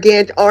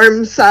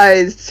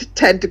arm-sized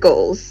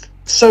tentacles.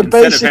 So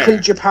basically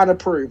Japan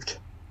approved.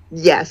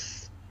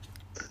 Yes.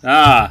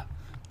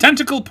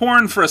 Tentacle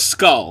porn for a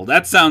skull.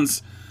 That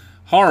sounds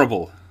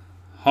horrible.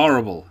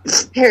 Horrible.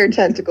 Hair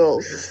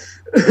tentacles.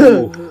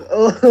 I'm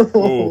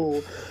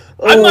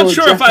not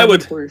sure if I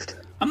would... Approved.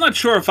 I'm not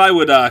sure if I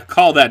would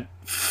call that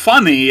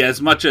funny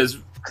as much as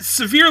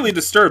severely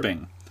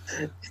disturbing.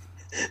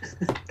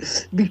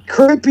 Be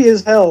creepy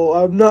as hell.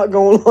 I'm not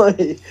gonna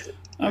lie.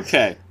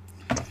 Okay.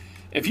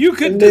 If you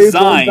could A newborn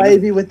design...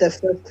 baby with their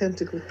first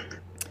tentacle.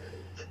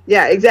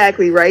 Yeah,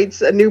 exactly, right?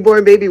 A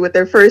newborn baby with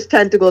their first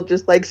tentacle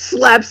just, like,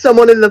 slap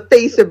someone in the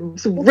face and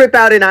rip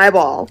out an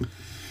eyeball.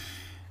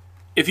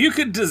 If you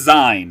could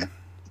design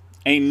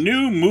a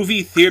new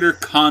movie theater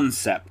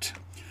concept,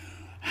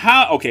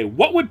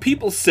 what would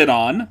people sit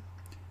on,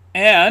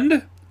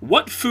 and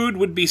what food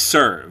would be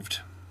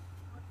served?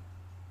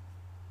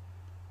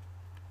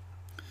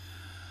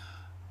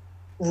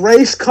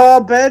 Race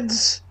car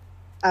beds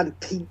and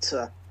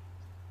pizza.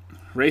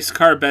 Race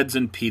car beds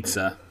and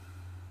pizza.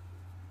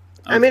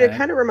 Okay. I mean, it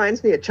kind of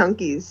reminds me of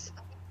Chunky's.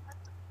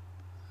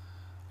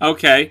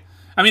 Okay.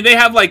 I mean, they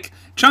have, like...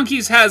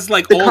 Chunky's has,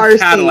 like, The old car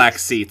Cadillac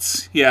seats.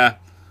 seats. Yeah.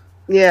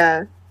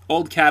 Yeah.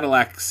 Old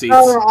Cadillac seats.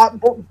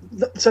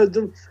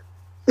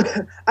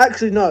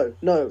 Actually,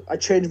 no. I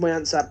changed my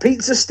answer.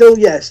 Pizza still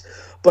yes,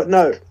 but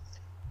no.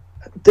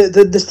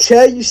 The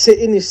chair you sit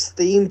in is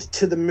themed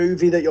to the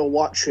movie that you're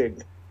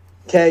watching.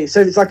 Okay, so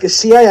if it's like a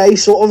CIA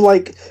sort of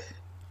like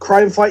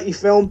crime fighty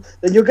film,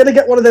 then you're gonna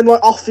get one of them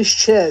like office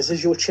chairs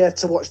as your chair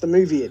to watch the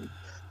movie in.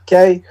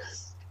 Okay.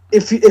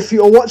 If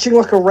you're watching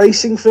like a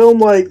racing film,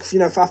 like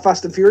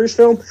Fast and Furious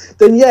film,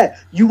 then yeah,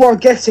 you are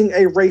getting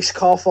a race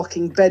car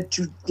fucking bed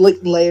to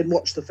lay and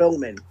watch the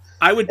film in.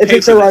 I would. If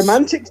it's a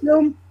romantic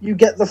film, you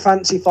get the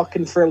fancy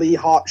fucking frilly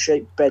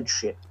heart-shaped bed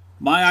shit.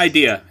 My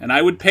idea, and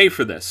I would pay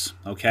for this,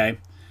 okay,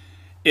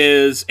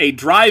 is a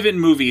drive-in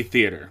movie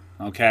theater,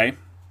 okay?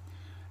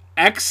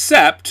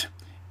 Except,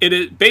 it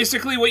is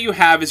basically what you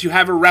have is you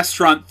have a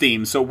restaurant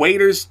theme, so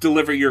waiters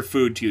deliver your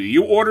food to you.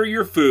 You order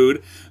your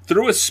food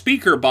through a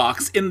speaker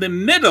box in the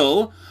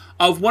middle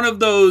of one of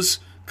those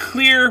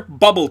clear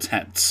bubble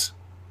tents.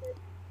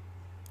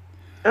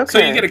 Okay. So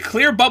you get a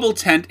clear bubble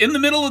tent in the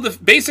middle of the...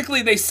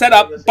 Basically, they set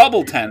up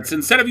bubble tents.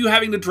 Instead of you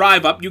having to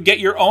drive up, you get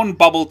your own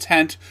bubble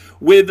tent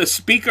with a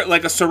speaker,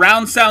 like a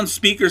surround sound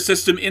speaker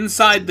system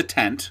inside the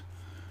tent.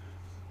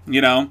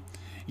 You know?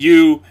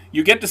 You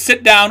get to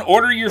sit down,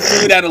 order your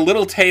food at a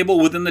little table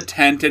within the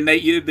tent, and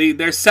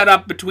they're set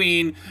up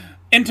between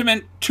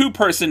intimate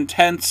 2-person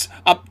tents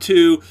up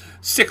to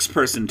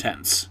 6-person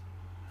tents.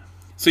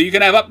 So you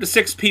can have up to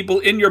 6 people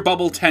in your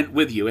bubble tent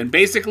with you. And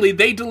basically,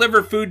 they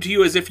deliver food to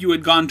you as if you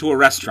had gone to a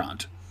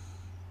restaurant.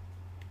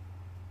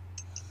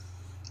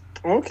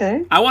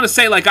 Okay. I want to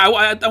say like I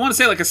want to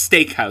say like a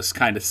steakhouse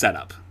kind of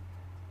setup.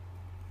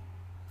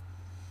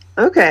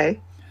 Okay.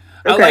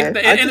 I like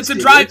Okay, and it's a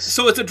drive.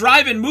 So it's a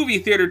drive-in movie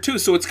theater too.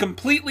 So it's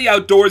completely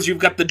outdoors. You've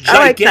got the I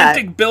like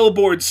gigantic that.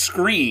 billboard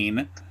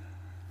screen.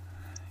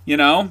 You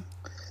know.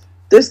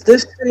 This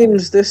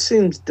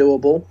seems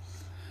doable.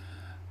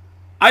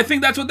 I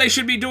think that's what they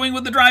should be doing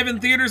with the drive-in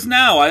theaters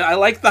now. I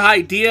like the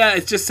idea.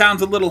 It just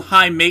sounds a little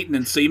high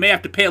maintenance, so you may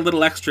have to pay a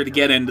little extra to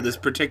get into this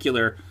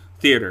particular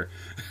theater.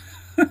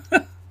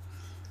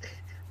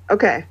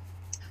 Okay.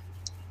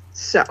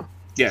 So,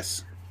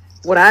 Yes.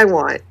 what I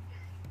want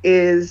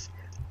is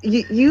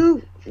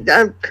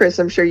Chris,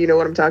 I'm sure you know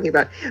what I'm talking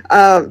about.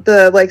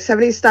 The like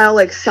 70s style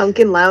like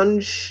sunken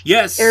lounge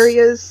Yes.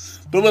 areas.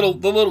 The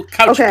little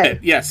couch Okay. pit.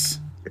 Yes.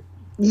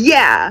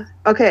 Yeah.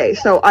 Okay,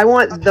 so I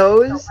want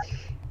those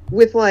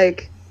with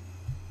like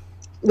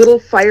little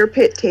fire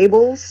pit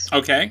tables,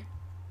 Okay.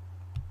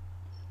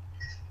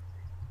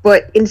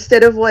 but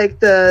instead of like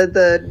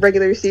the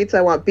regular seats,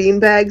 I want bean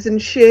bags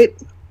and shit.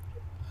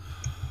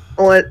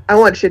 I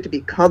want shit to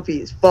be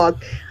comfy as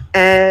fuck,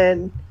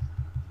 and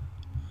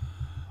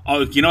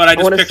Oh, you know what I I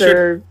just want to pictured?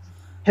 serve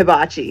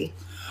hibachi.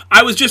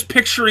 I was just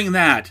picturing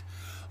that.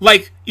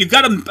 Like, you've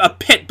got a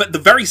pit, but the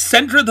very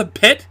center of the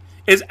pit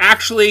is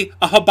actually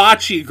a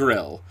hibachi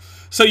grill.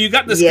 So you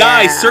got this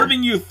guy Yeah.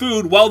 serving you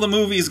food while the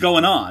movie's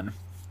going on.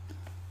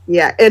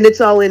 Yeah, and it's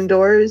all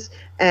indoors,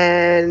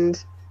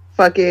 and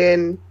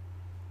fucking,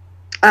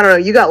 I don't know,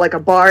 you got like a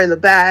bar in the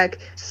back,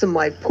 some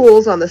like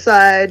pools on the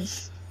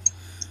sides.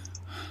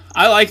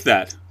 I like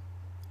that.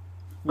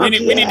 We Fuck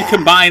need to yeah.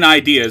 combine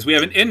ideas. We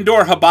have an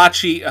indoor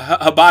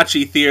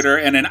hibachi theater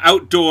and an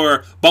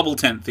outdoor bubble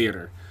tent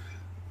theater,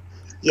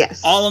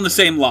 Yes. all on the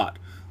same lot.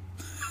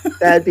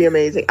 That'd be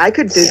amazing. I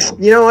could do,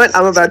 you know what?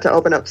 I'm about to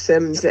open up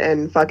Sims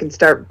and fucking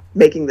start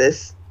making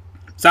this.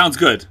 Sounds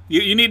good.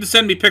 You need to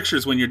send me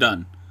pictures when you're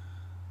done.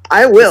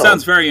 I will.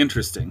 Sounds very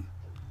interesting.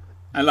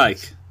 I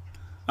like.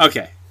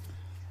 Okay.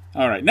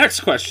 All right.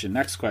 Next question.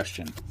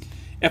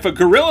 If a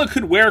gorilla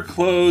could wear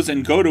clothes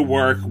and go to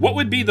work, what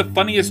would be the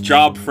funniest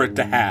job for it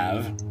to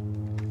have?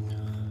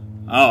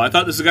 Oh, I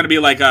thought this was going to be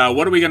like,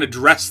 what are we going to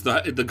dress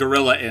the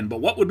gorilla in? But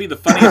what would be the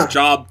funniest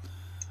job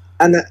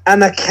An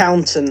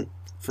accountant.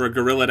 for a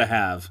gorilla to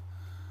have?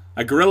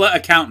 A gorilla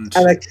accountant.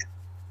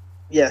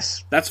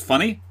 Yes. That's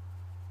funny.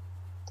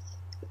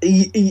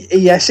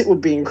 Yes, it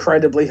would be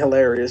incredibly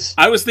hilarious.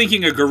 I was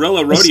thinking a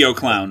gorilla rodeo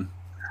clown.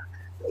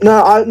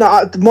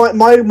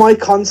 My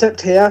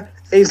concept here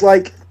is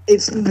like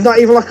it's not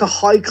even like a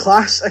high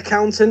class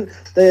accountant.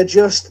 They're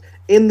just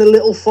in the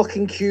little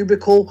fucking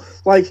cubicle.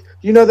 Like,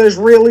 you know those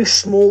really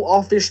small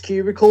office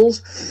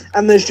cubicles?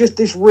 And there's just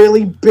this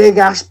really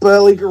big-ass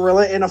burly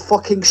gorilla in a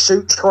fucking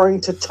suit trying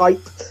to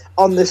type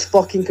on this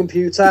fucking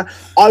computer.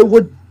 I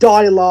would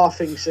die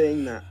laughing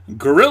seeing that.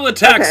 Gorilla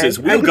taxes.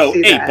 Okay, we'll go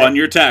ape that. on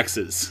your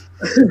taxes.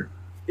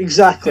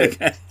 Exactly.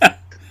 Okay.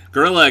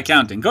 Gorilla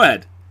accounting. Go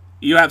ahead.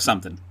 You have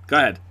something. Go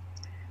ahead.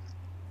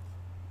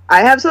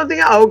 I have something.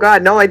 Oh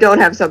God, no, I don't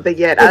have something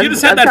yet. Well, you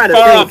just had that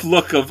far-off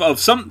look of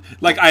some...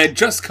 Like, I had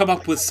just come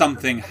up with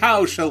something.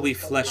 How shall we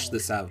flesh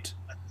this out?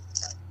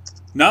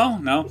 No?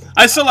 No?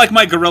 I still like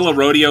my gorilla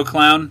rodeo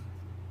clown.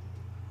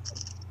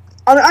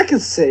 I mean, I can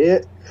see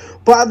it.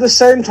 But at the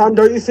same time,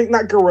 don't you think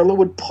that gorilla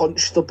would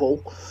punch the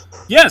bull?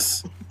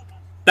 Yes.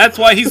 That's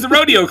why he's the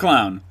rodeo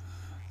clown.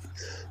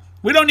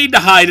 We don't need to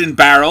hide in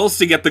barrels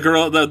to get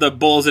the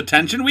bull's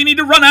attention. We need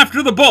to run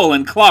after the bull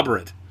and clobber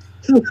it.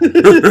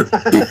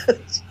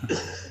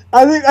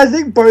 I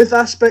think both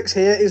aspects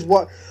here is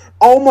what...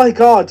 Oh my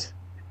god.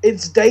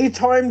 Its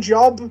daytime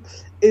job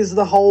is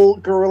the whole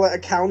gorilla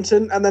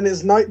accountant, and then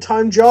its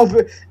nighttime job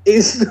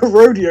is the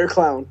rodeo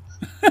clown.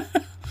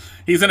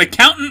 He's an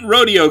accountant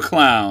rodeo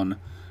clown.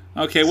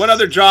 Okay, what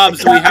other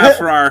jobs do we have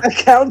for our...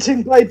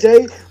 Accounting by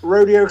day,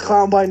 rodeo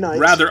clown by night.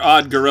 rather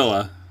odd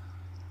gorilla?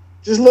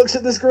 Just looks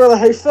at this gorilla.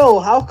 Hey, Phil,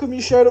 how come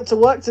you showed up to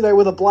work today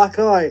with a black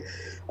eye?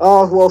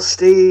 Oh, well,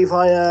 Steve,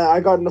 I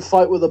got in a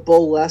fight with a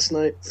bull last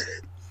night.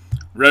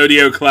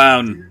 Rodeo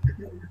clown.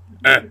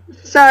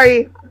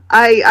 Sorry,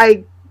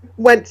 I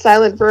went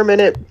silent for a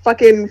minute.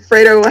 Fucking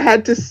Fredo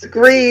had to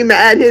scream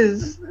at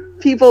his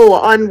people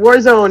on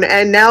Warzone,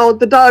 and now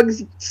the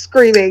dog's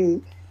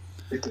screaming.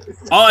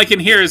 All I can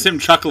hear is him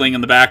chuckling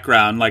in the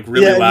background, like,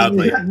 really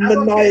loudly.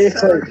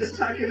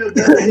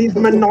 He's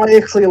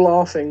maniacally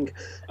laughing.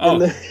 Oh.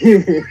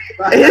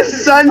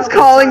 His son's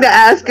calling to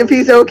ask if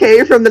he's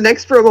okay from the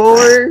next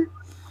promoter.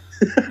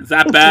 Is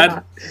that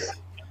bad?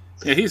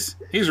 Yeah, he's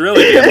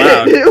really being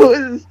loud. It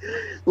was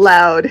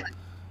loud.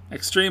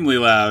 Extremely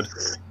loud.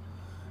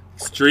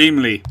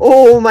 Extremely.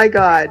 Oh my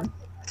god.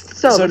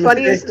 So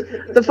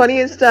the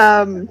funniest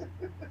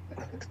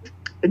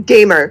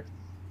gamer.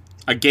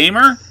 A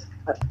gamer?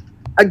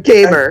 A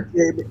gamer.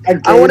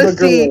 I want to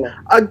see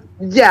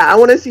I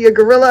want to see a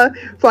gorilla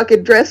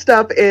fucking dressed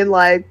up in,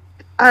 like,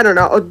 I don't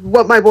know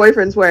what my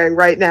boyfriend's wearing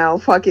right now,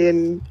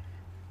 fucking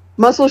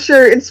muscle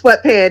shirt and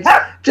sweatpants,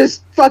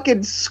 just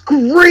fucking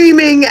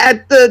screaming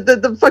at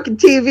the fucking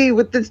TV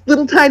with this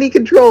little tiny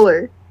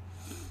controller.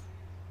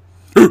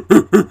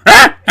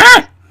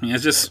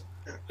 It's just,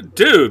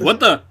 dude, what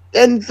the?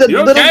 And the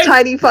little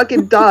tiny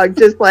fucking dog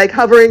just like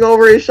hovering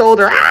over his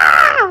shoulder.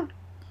 Ah!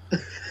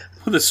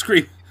 With a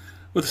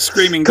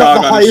screaming Got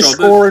dog the on his highest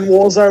shoulder. score in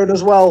Warzone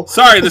as well.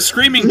 Sorry, the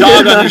screaming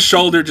dog on his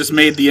shoulder just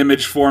made the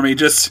image for me.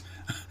 Just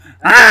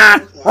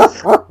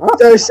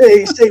So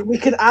see, we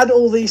can add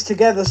all these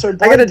together. So I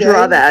gotta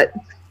draw that.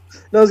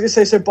 No, I was gonna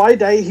say. So by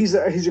day, he's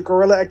a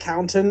gorilla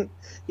accountant.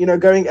 You know,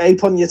 going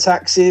ape on your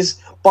taxes.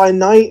 By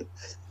night,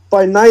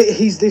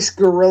 he's this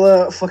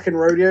gorilla fucking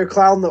rodeo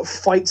clown that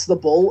fights the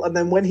bull. And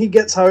then when he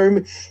gets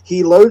home,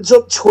 he loads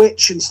up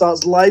Twitch and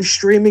starts live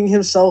streaming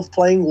himself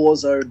playing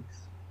Warzone.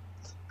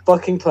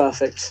 Fucking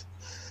perfect.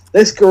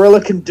 This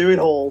gorilla can do it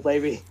all,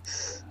 baby.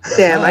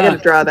 Damn, I gotta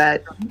draw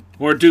that.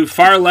 or do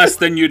far less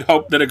than you'd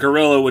hope that a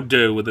gorilla would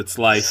do with its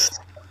life.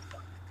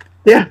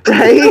 Yeah,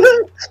 right.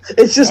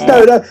 It's just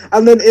no.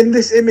 And then in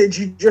this image,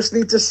 you just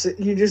need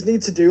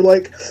to do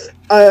like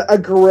a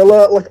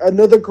gorilla, like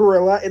another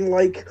gorilla in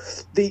like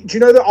do you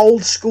know the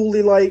old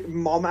schooly like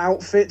mom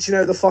outfits? You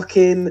know the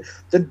fucking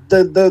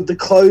the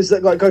clothes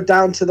that like go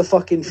down to the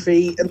fucking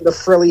feet and the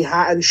frilly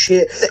hat and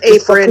shit, the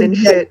apron and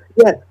shit.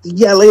 Yeah,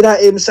 yelling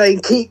at him saying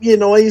 "keep your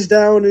noise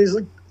down." And he's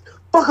like,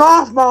 "Fuck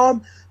off,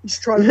 mom!"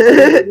 Just trying to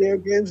play video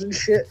games and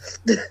shit.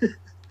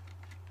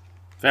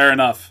 Fair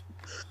enough.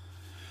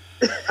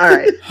 All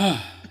right.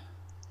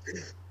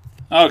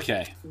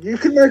 Okay. You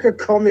can make a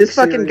comic. This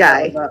fucking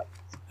guy.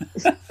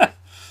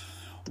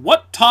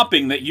 What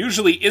topping that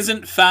usually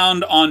isn't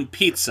found on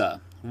pizza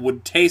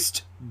would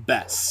taste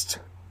best?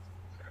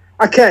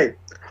 Okay,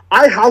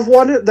 I have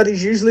one that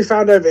is usually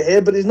found over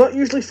here, but is not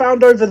usually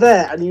found over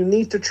there, and you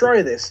need to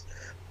try this.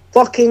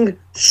 Fucking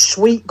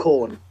sweet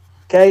corn.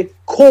 Okay?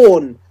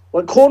 Corn.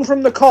 Like corn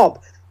from the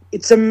cob.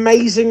 It's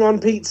amazing on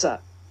pizza.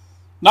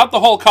 Not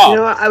the whole cob. You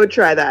know what? I would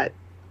try that.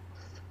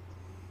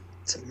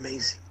 It's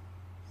amazing.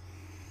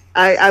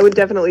 I would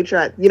definitely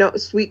try it. You know,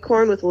 sweet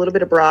corn with a little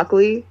bit of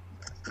broccoli.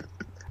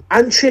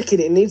 And chicken.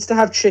 It needs to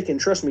have chicken.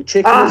 Trust me.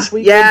 Chicken and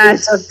sweet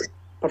yes. corn pizza.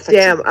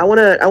 Perfection. Damn, I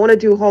wanna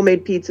do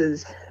homemade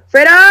pizzas.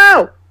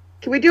 Fredo!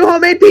 Can we do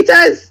homemade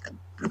pizzas?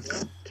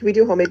 Can we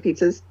do homemade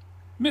pizzas?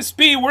 Miss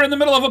B, we're in the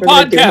middle of a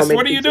podcast.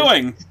 What are you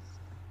doing?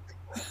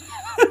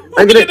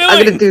 I'm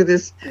gonna do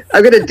this.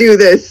 I'm gonna do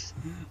this.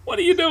 What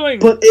are you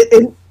doing?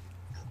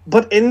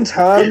 But in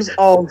terms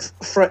of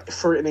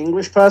for an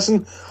English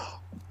person,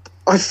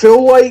 I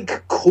feel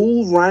like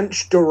Cool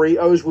Ranch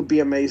Doritos would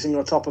be amazing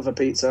on top of a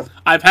pizza.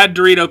 I've had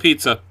Dorito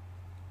pizza.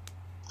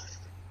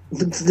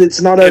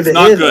 It's not over it's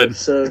not here, good. Though,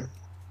 so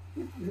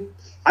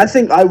I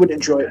think I would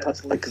enjoy it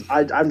personally because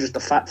I'm just a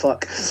fat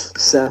fuck.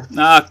 So,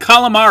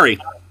 Calamari.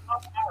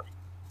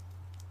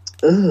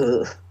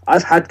 ugh,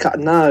 I've had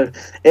no.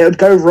 It would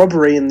go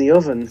rubbery in the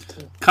oven.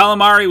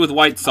 Calamari with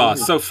white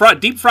sauce. So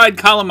deep fried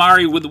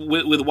calamari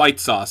with white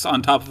sauce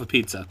on top of a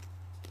pizza.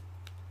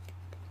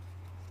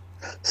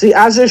 See,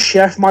 as a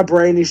chef, my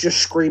brain is just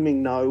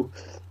screaming no.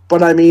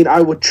 But I mean,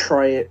 I would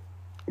try it.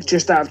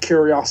 Just out of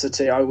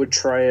curiosity, I would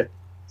try it.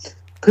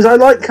 Because I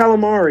like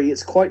calamari,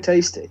 it's quite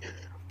tasty.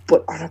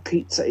 But on a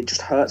pizza, it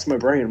just hurts my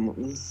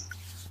brain.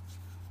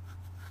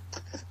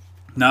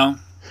 No?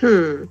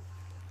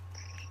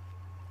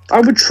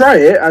 I would try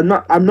it.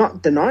 I'm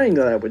not denying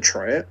that I would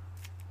try it.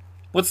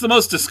 What's the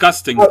most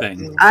disgusting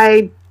thing?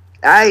 I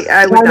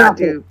would not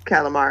do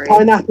calamari.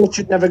 Pineapple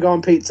should never go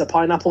on pizza.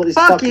 Pineapple is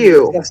Fuck fucking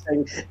you.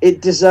 disgusting.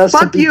 It deserves to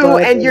Fuck be you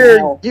burned and in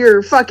hell.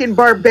 your fucking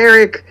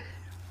barbaric,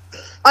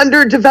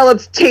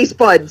 underdeveloped taste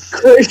buds.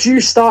 Chris,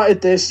 you started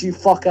this, you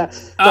fucker.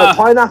 No,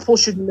 pineapple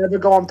should never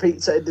go on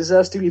pizza. It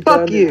deserves to be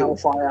burned in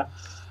hellfire.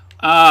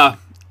 I'm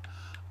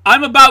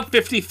about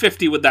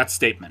 50-50 with that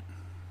statement.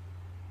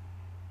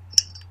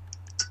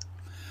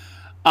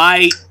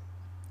 I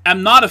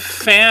am not a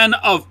fan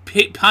of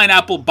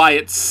pineapple by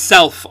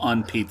itself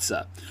on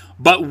pizza.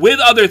 But with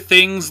other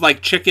things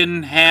like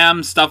chicken,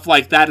 ham, stuff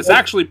like that, it's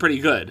actually pretty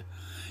good.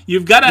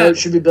 You've got to... No, it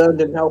should be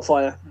burned in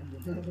hellfire.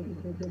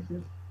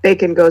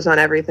 Bacon goes on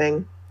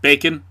everything.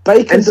 Bacon?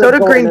 Bacon And so do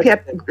green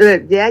peppers.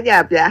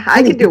 Yeah.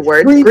 I can do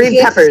words.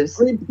 Green peppers.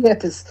 Green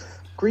peppers.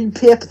 Green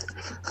peppers.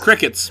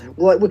 Crickets.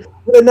 With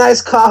a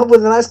nice cup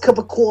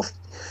of coffee.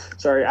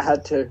 Sorry, I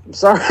had to. I'm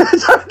sorry.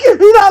 Don't give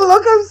me that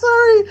look. I'm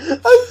sorry.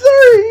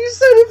 You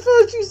said it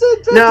first. You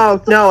said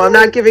peppers. No, I'm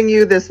not giving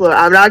you this look.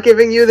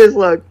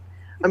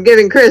 I'm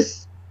giving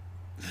Chris.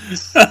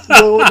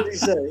 Well, what did you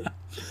say?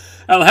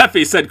 El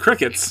Jefe said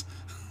crickets.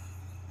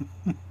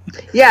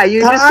 Yeah, you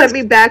just sent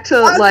me back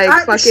to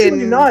like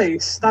fucking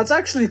nice. That's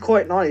actually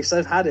quite nice.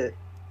 I've had it.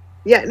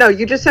 Yeah, no,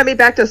 you just sent me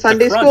back to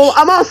Sunday school.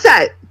 I'm all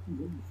set.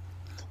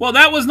 Well,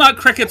 that was not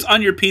crickets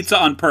on your pizza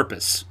on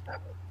purpose.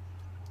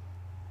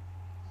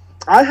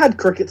 I had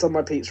crickets on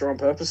my pizza on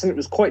purpose, and it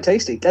was quite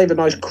tasty. It gave a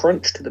nice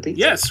crunch to the pizza.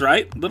 Yes,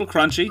 right? Little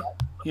crunchy,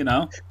 you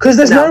know. Because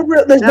there's no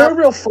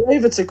real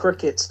flavor to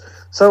crickets.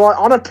 So like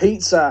on a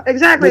pizza,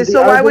 exactly.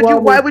 So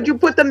why would you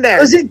put them there?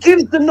 Because it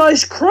gives the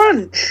nice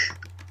crunch.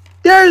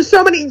 There's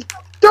so many.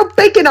 Throw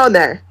bacon on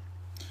there.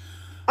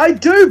 I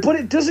do, but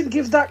it doesn't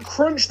give that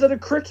crunch that a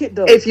cricket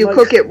does. If you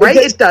cook it right,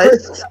 it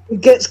does.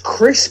 It gets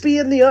crispy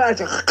in the eye.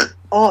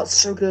 Oh, it's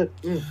so good.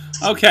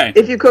 Okay.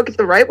 If you cook it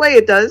the right way,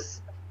 it does.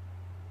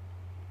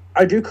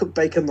 I do cook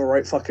bacon the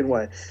right fucking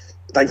way.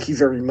 Thank you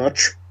very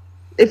much.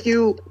 If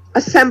you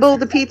assemble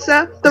the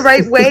pizza the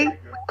right way,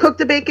 cook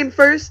the bacon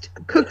first,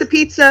 cook the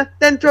pizza,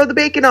 then throw the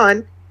bacon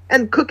on,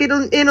 and cook it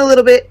in a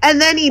little bit, and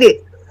then eat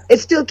it.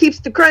 It still keeps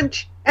the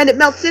crunch, and it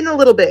melts in a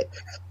little bit.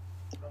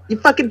 You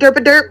fucking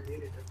derp-a-derp.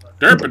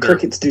 Derp-a-derp.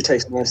 Crickets do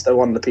taste nice, though,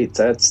 on the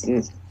pizza. It's...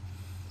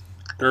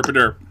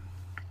 Derp-a-derp.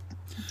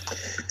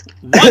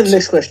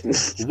 Next question.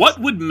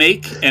 What would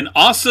make an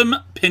awesome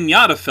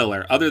piñata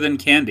filler other than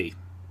candy?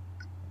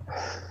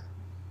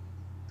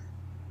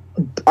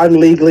 I'm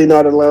legally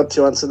not allowed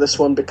to answer this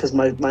one because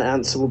my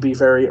answer will be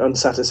very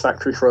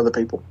unsatisfactory for other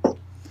people.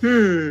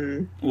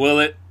 Will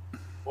it?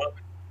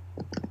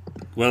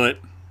 Will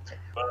it?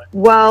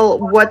 Well,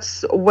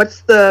 what's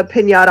the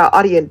piñata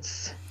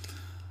audience?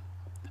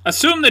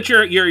 Assume that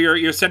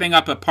you're setting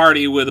up a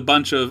party with a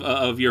bunch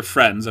of your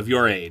friends of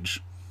your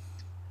age.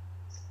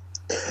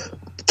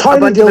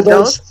 Tiny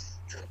dildos.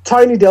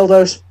 Tiny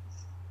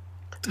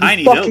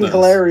fucking dildos.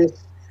 Hilarious.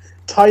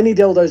 Tiny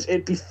dildos.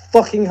 It'd be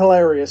fucking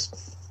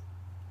hilarious.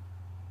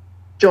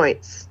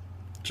 Joints.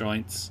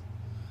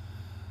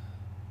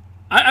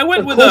 I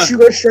went with Of course you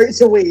go straight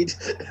to weed.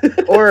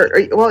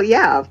 Well,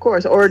 yeah, of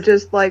course. Or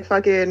just like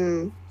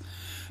fucking...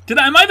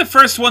 Am I the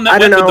first one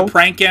that went with the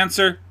prank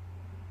answer?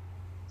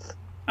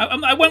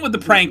 I went with the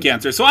prank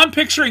answer. So I'm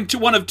picturing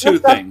one of two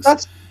things.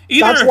 That's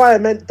why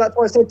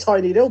I said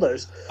tiny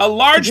dildos. A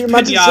large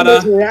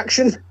piñata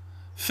reaction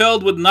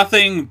filled with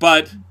nothing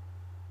but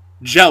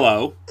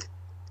Jell-O,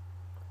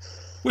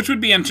 which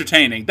would be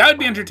entertaining. That would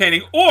be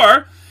entertaining.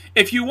 Or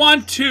if you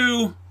want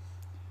to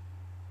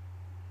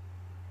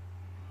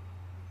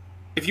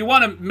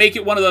make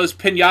it one of those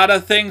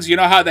piñata things, you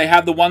know how they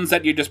have the ones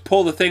that you just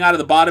pull the thing out of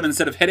the bottom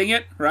instead of hitting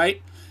it,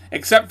 right?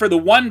 Except for the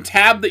one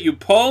tab that you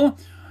pull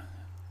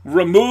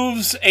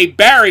removes a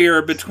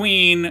barrier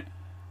between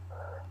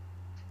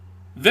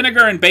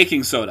vinegar and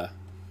baking soda.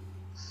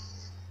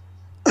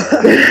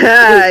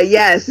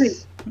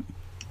 Yes.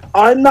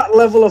 I'm that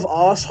level of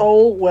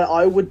arsehole where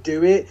I would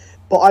do it,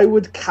 but I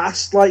would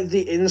cast like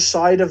the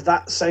inside of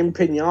that same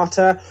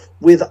piñata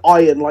with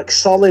iron, like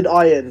solid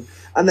iron,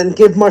 and then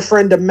give my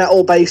friend a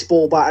metal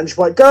baseball bat and just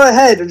like, go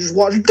ahead and just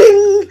watch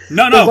ding.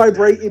 No.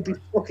 Vibrate. It'd be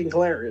fucking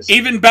hilarious.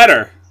 Even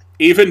better.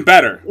 You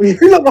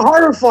look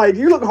horrified.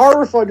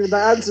 With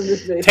that answer,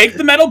 with me. Take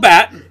the metal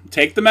bat,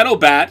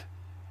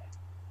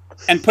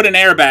 and put an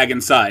airbag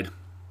inside.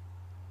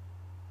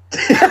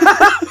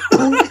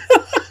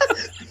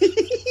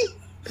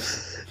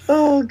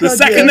 Oh, The God,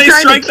 second yeah. they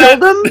Trying strike to kill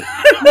that,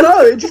 them?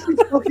 No, it'd just be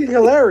fucking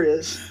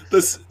hilarious.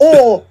 this,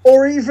 Or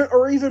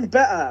even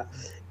better,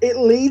 it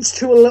leads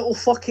to a little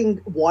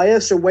fucking wire,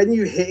 so when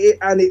you hit it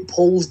and it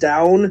pulls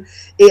down,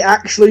 it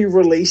actually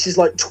releases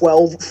like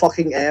 12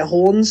 fucking air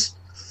horns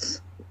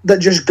that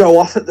just go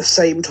off at the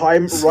same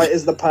time, right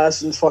as the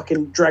person's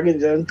fucking dragging it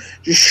down,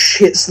 just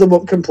shits them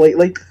up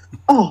completely.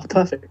 Oh,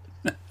 perfect.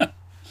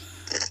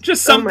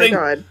 just Oh my something.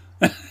 god.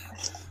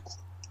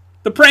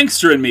 The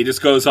prankster in me just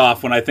goes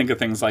off when I think of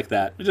things like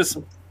that.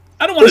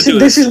 I don't want to do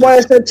This is why I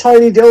said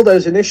tiny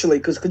dildos initially,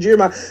 because could you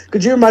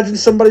imagine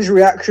somebody's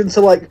reaction to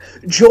like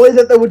joy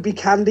that there would be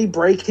candy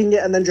breaking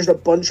it and then just a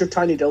bunch of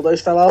tiny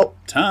dildos fell out?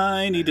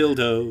 Tiny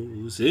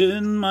dildos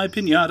in my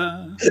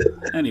pinata.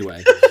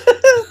 Anyway.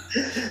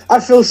 I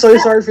feel so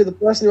sorry for the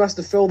person who has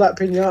to fill that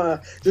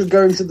pinata, just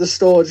going to the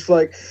store, just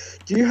like,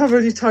 do you have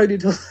any tiny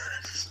dildos?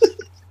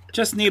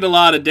 Just need a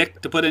lot of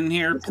dick to put in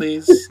here,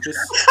 please. Just...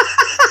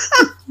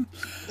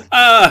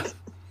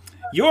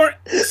 You're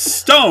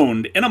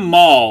stoned in a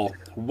mall.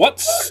 What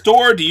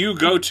store do you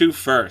go to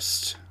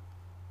first?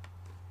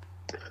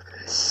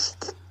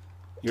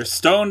 You're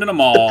stoned in a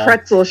mall.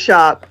 Pretzel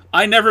shop.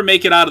 I never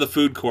make it out of the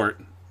food court.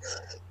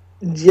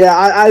 Yeah,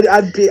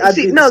 I'd be.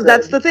 See, no,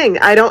 that's the thing.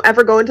 I don't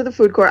ever go into the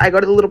food court. I go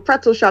to the little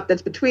pretzel shop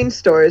that's between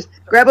stores,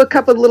 grab a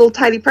couple of little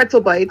tiny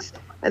pretzel bites,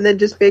 and then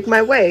just make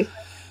my way.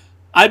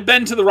 I've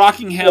been to the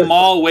Rockingham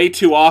Mall way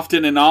too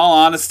often. In all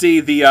honesty,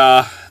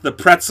 the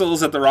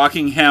pretzels at the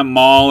Rockingham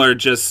Mall are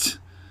just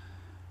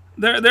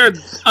they're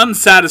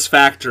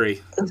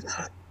unsatisfactory.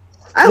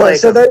 I like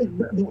so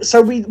them.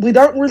 so we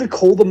don't really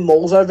call them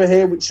malls over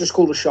here. It's just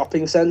called a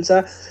shopping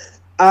centre.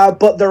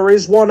 But there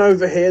is one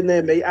over here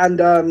near me, and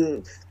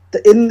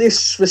in this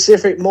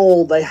specific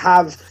mall, they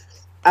have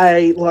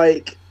a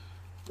like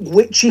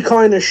witchy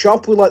kind of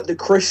shop with like the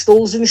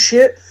crystals and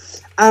shit.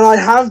 And I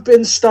have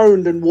been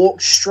stoned and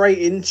walked straight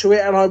into it,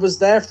 and I was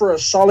there for a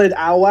solid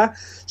hour,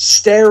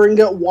 staring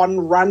at one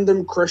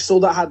random crystal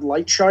that had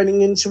light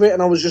shining into it,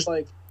 and I was just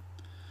like,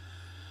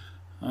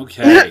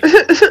 okay,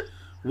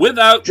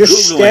 without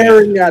just Googling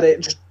staring at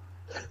it.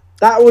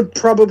 That would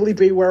probably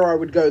be where I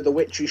would go, the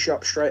witchy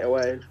shop straight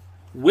away.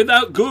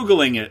 Without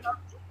Googling it,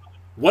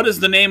 what is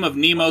the name of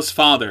Nemo's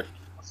father?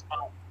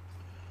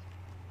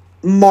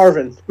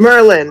 Marlin,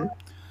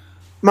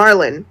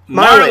 Marlin.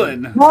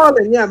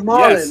 yeah,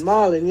 Yes.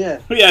 Marlin, yeah.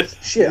 We had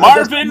Shit,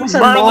 Marvin, I said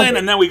Merlin, Marvin.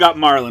 and then we got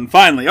Marlin.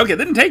 Finally. Okay,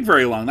 didn't take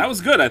very long. That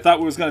was good. I thought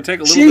it was going to take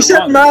a little She bit said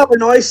longer.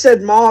 Marvin, I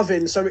said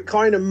Marvin, so it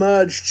kind of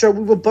merged. So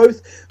we were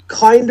both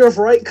kind of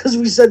right, because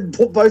we said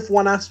both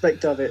one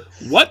aspect of it.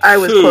 What I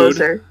was food,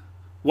 closer.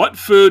 What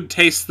food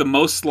tastes the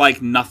most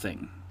like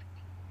nothing?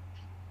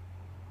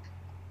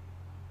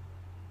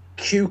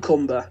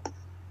 Cucumber.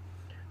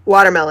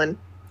 Watermelon.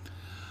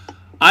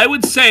 I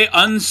would say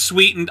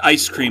unsweetened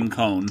ice cream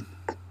cone.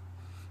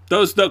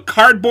 The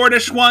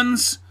cardboardish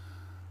ones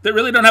that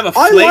really don't have a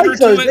I flavor like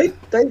to those.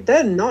 it.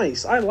 They're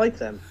nice. I like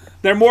them.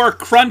 They're more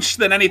crunch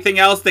than anything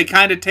else. They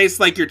kind of taste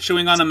like you're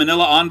chewing on a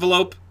manila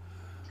envelope.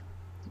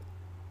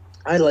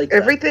 I like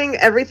them.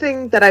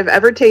 Everything that I've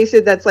ever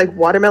tasted that's like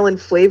watermelon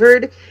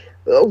flavored.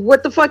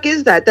 What the fuck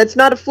is that? That's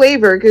not a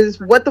flavor, because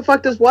what the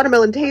fuck does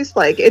watermelon taste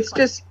like? It's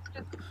just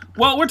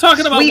Well, we're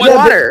talking about sweet what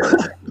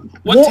water.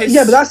 Well, tastes...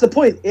 yeah, but that's the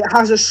point. It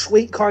has a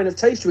sweet kind of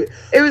taste to it.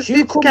 It's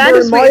Cucumber, kind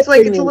of in sweet. my It's like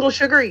it's a opinion- little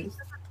sugary.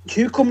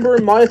 Cucumber,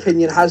 in my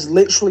opinion, has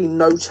literally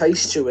no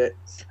taste to it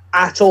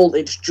at all.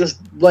 It's just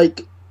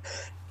like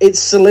it's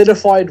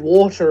solidified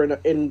water,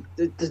 and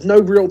there's no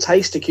real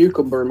taste to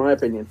cucumber, in my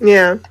opinion.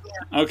 Yeah.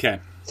 Okay.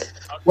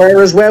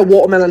 Whereas where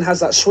watermelon has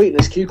that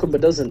sweetness, cucumber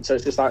doesn't. So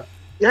it's just like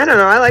I don't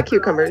know. I like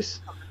cucumbers.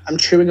 I'm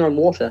chewing on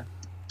water.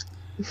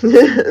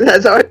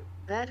 That's all.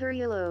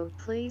 Battery low.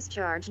 Please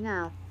charge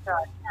now.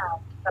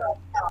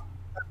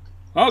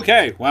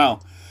 Okay, wow.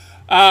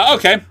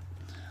 Okay.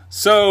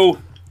 So,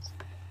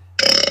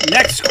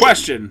 next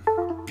question.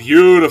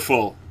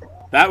 Beautiful.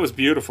 That was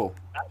beautiful.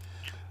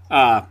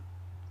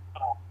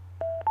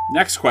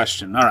 Next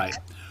question. All right.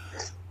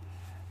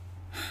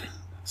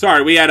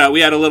 Sorry, we had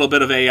a little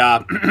bit of a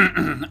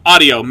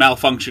audio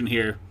malfunction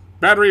here.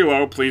 Battery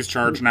low, please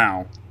charge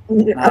now.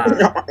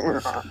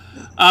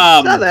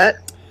 Saw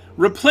that.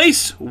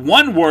 Replace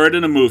one word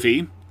in a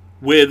movie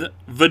with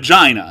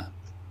vagina.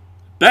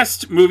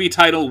 Best movie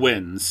title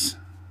wins.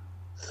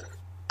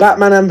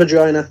 Batman and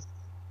vagina.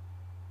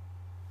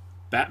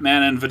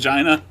 Batman and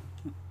vagina.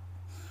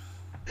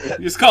 You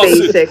just call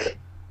it. Basic.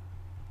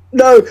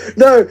 No.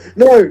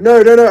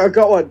 I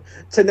got one.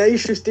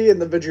 Tenacious D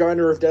and the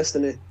Vagina of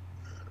Destiny.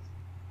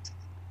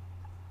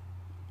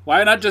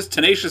 Why not just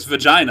tenacious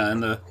vagina in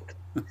the?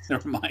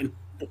 Never mind.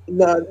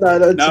 No.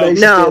 No.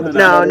 Tenacious No, D and the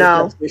no, Vagina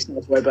no. of Destiny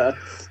sounds way better.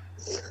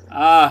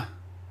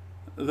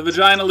 The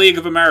Vagina League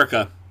of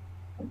America.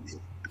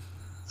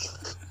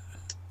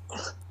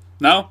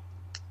 No.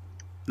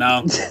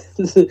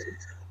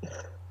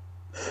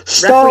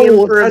 Star Requiem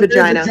Wars for a and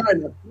vagina.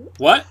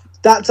 What?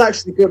 That's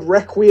actually good.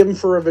 Requiem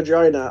for a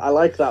Vagina. I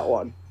like that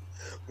one.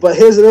 But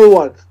here's another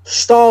one.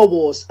 Star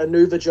Wars, A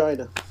New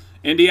Vagina.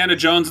 Indiana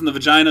Jones and the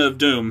Vagina of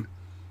Doom.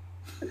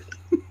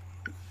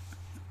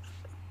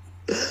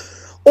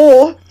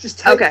 Or just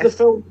take Okay. the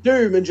film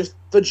Doom and just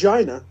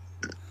vagina.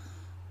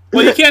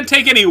 Well, you can't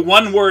take any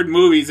one-word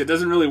movies. It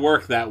doesn't really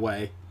work that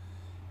way.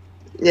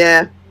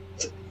 Yeah.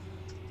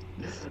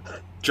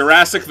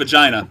 Jurassic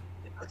Vagina.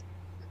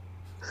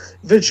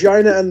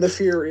 Vagina and the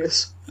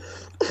Furious.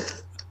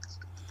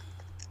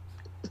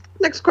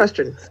 Next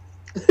question.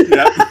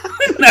 Yep.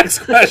 Next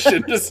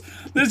question.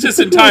 There's just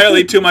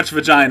entirely too much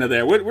vagina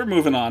there. We're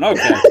moving on.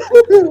 Okay.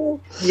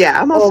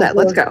 Yeah, I'm all Oh, set.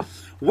 Let's boy. go.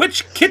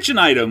 Which kitchen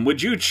item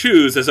would you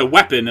choose as a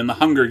weapon in the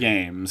Hunger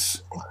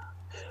Games?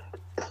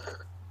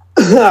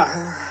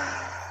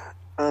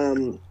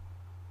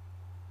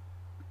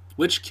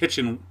 Which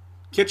kitchen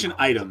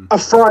item? A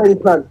frying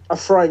pan. A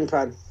frying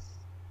pan.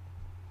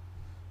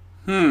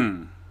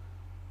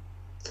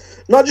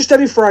 Not just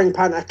any frying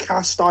pan, a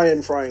cast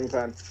iron frying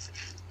pan.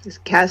 This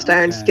cast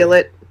iron Okay.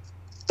 skillet.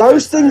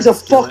 Those Cast things iron are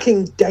skillet.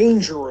 fucking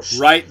dangerous.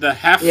 Right, the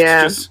heft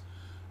Yeah. just...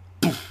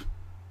 You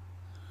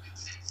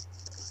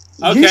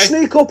Okay.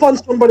 sneak up on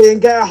somebody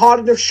and get a hard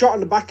enough shot in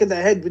the back of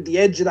their head with the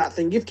edge of that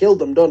thing, you've killed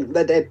them, done.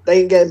 They're dead.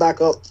 They ain't getting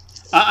back up.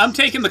 I'm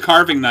taking the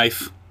carving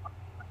knife.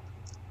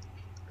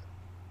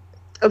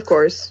 Of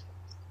course.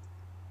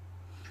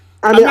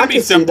 I mean, gonna I be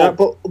can see simple. that,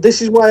 but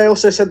this is why I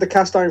also said the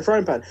cast iron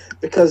frying pan,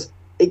 because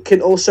it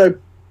can also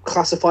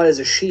classify as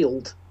a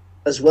shield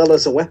as well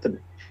as a weapon.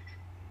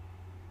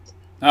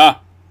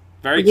 Ah,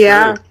 very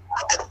Yeah.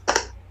 true.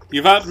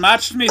 You've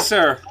outmatched me,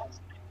 sir.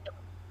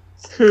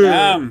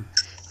 Hmm.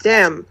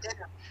 Damn.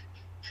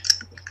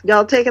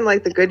 Y'all taking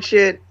like the good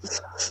shit.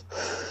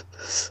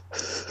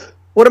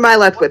 What am I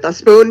left with? A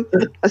spoon?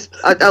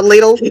 A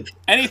ladle?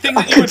 Anything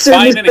that I you could would say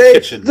find in a the-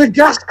 kitchen. The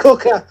gas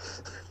cooker.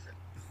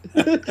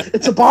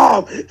 It's a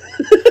bomb.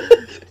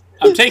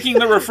 I'm taking the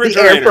The air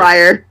refrigerator.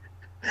 fryer.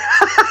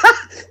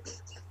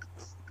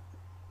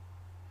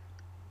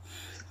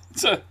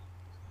 It's a...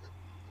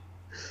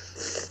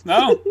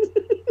 No?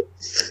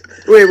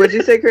 Wait, what'd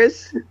you say,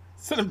 Chris?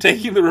 Instead I'm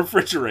taking the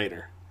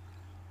refrigerator.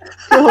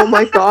 Oh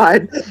my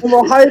god.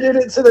 I'm hiding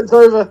it till it's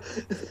over.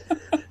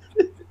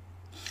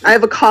 I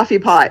have a coffee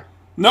pot.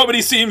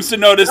 Nobody seems to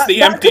notice the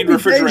that emptied could be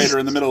refrigerator dangerous.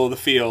 in the middle of the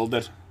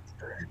field.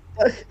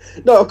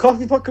 No, a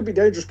coffee pot could be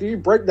dangerous because you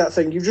break that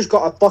thing, you've just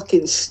got a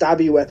fucking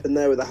stabby weapon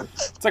there with a.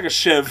 It's like a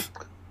shiv.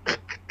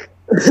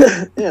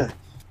 Yeah.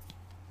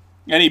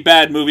 Any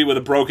bad movie with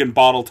a broken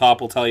bottle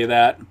top will tell you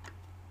that.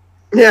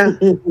 Yeah.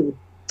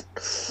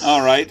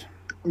 All right.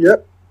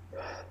 Yep.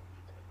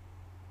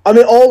 I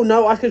mean, oh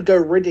no, I could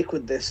go Riddick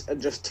with this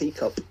and just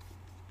teacup.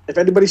 If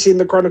anybody's seen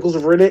the Chronicles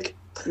of Riddick,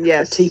 a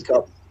Yes.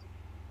 teacup.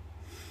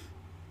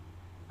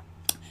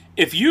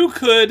 If you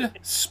could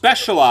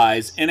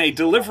specialize in a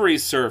delivery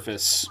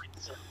service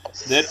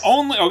that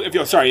only... Oh, if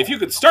you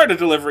could start a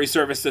delivery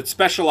service that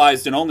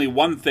specialized in only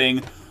one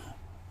thing,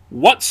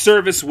 what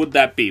service would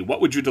that be?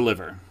 What would you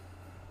deliver?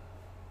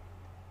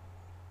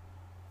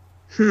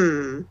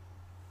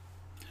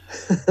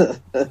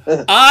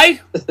 I,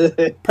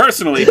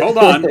 personally, hold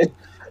on.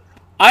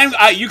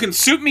 You can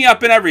suit me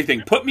up in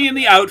everything. Put me in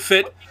the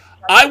outfit.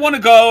 I want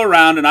to go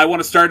around and I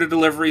want to start a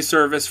delivery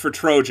service for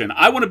Trojan.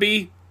 I want to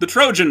be the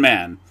Trojan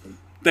man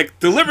that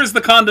delivers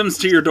the condoms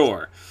to your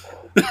door.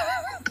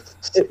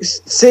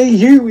 See,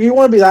 you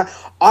want to be that.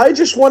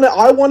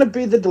 I want to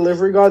be the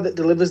delivery guy that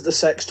delivers the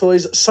sex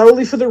toys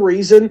solely for the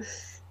reason,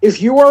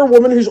 if you are a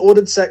woman who's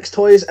ordered sex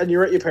toys and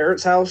you're at your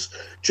parents' house,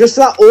 just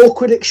that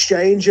awkward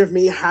exchange of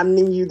me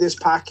handing you this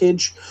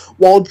package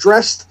while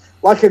dressed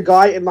like a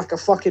guy in like a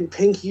fucking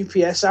pink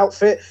UPS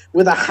outfit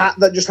with a hat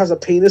that just has a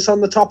penis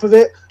on the top of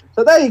it.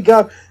 So there you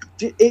go.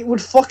 It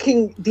would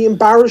fucking, the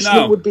embarrassment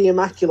No. would be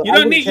immaculate. You I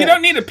don't wouldn't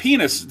need care. a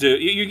penis,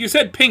 dude. You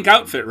said pink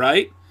outfit,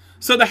 right?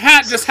 So the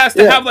hat just has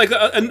to Yeah. have like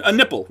a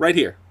nipple right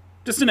here,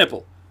 just a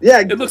nipple. Yeah,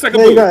 It looks like a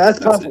there you boob. go. That's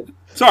perfect.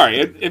 Sorry,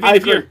 if I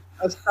agree. you're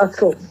That's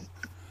cool.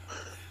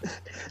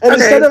 And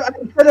Okay.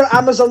 instead of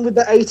Amazon with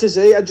the A to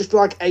Z, I'd just be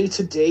like A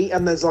to D,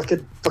 and there's like a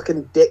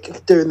fucking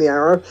dick doing the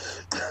arrow.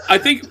 I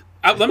think.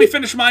 Let me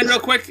finish mine real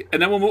quick,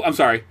 and then we'll move. I'm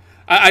sorry.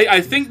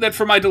 I think that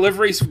for my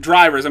delivery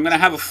drivers, I'm going to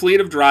have a fleet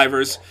of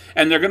drivers,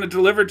 and they're going to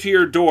deliver to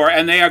your door,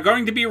 and they are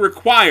going to be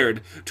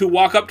required to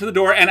walk up to the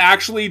door and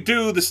actually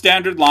do the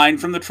standard line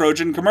from the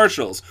Trojan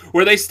commercials,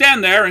 where they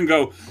stand there and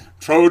go,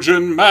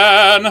 "Trojan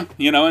man,"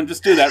 and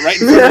just do that right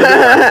in front of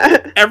the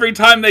door every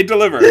time they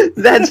deliver.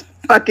 That's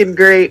fucking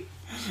great.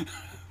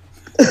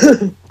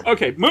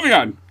 Okay, moving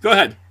on. Go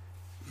ahead.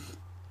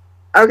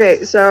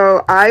 Okay,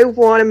 so I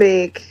want to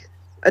make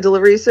a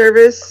delivery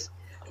service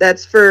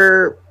that's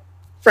for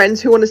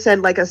friends who want to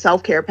send like a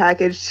self-care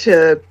package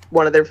to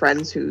one of their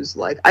friends who's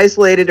like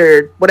isolated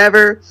or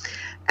whatever.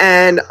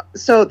 And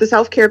so the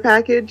self-care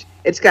package,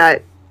 it's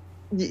got,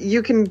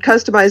 you can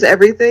customize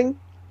everything.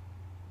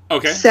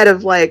 Okay. Set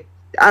of like,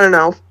 I don't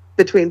know,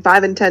 between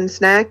 5 and 10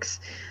 snacks.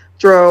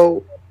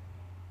 Throw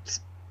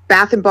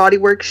Bath and Body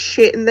Works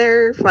shit in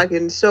there,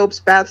 fucking soaps,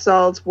 bath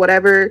salts,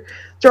 whatever.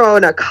 Throw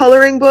in a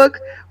coloring book,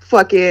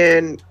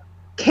 fucking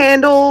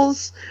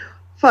candles,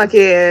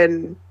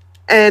 fucking,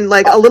 and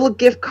like a little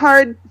gift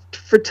card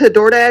to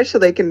DoorDash so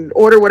they can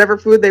order whatever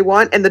food they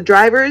want. And the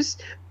drivers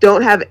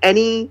don't have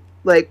any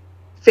like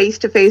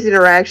face-to-face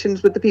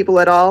interactions with the people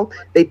at all.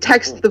 They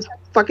text the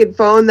fucking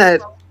phone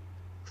that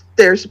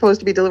they're supposed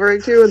to be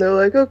delivering to, and they're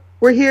like, "Oh,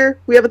 we're here.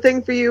 We have a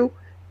thing for you.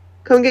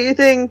 Come get your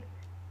thing."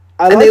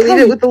 And they leave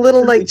it with the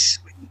little, like...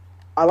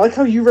 I like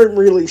how you went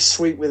really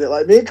sweet with it.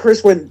 Like, me and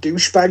Chris went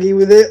douchebaggy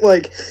with it.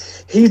 Like,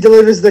 he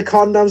delivers the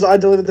condoms, I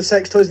deliver the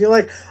sex toys, and you're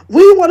like,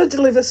 we want to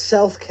deliver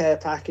self-care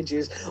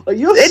packages. Like,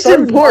 it's so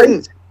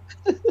important.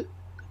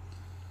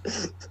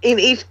 And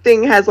each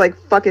thing has, like,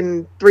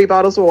 fucking 3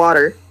 bottles of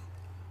water.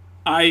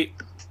 I'm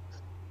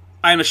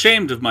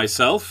ashamed of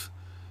myself.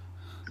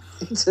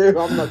 Too,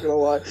 I'm not gonna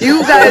lie.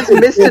 You guys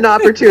missed an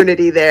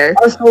opportunity there.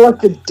 I feel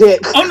like a dick.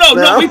 Oh, no,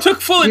 Well, we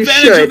took full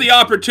advantage of the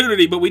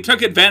opportunity, but we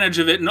took advantage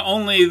of it in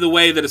only the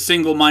way that a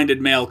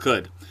single-minded male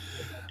could.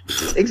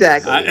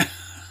 Exactly.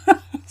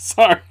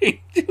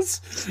 Sorry.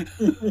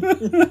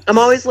 I'm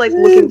always, like,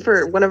 looking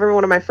for, whenever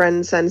one of my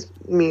friends sends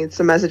me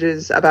some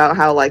messages about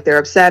how, like, they're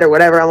upset or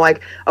whatever, I'm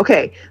like,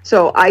 okay,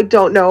 so I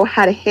don't know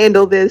how to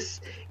handle this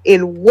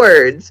in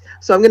words,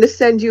 so I'm going to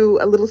send you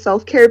a little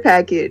self-care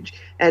package.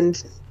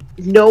 And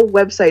no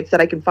websites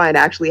that I can find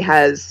actually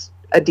has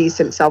a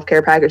decent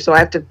self-care package, so I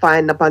have to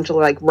find a bunch of,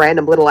 like,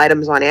 random little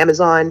items on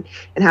Amazon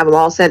and have them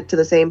all sent to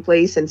the same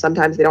place, and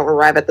sometimes they don't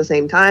arrive at the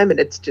same time, and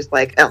it's just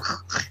like, ugh.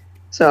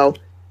 So,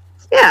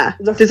 yeah,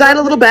 design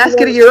a little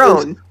basket of your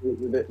own.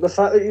 The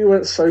fact that you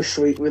went so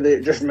sweet with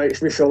it just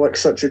makes me feel like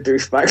such a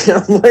douchebag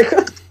now. I'm like,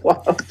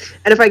 wow.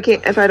 And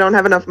if I don't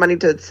have enough money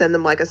to send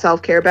them, like, a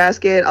self-care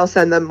basket, I'll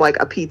send them, like,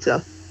 a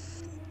pizza.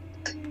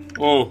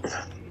 Oh,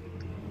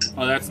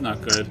 that's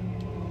not good.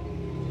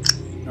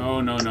 No.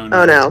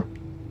 Oh, no.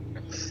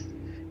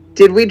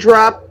 Did we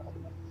drop?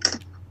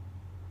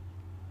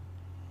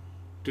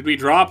 Did we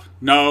drop?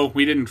 No,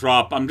 we didn't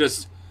drop. I'm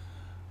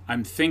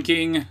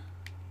thinking,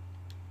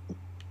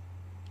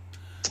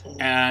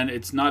 and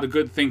it's not a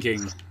good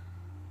thinking.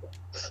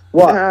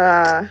 What?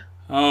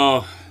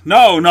 Oh,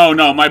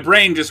 no. My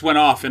brain just went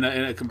off in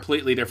a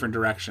completely different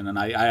direction, and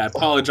I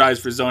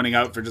apologize for zoning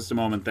out for just a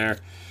moment there.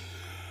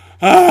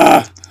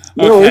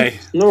 Okay.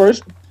 No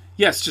worries.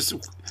 Yes,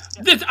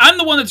 I'm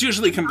the one that's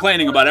usually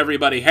complaining about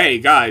everybody. Hey,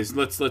 guys,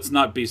 let's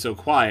not be so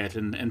quiet.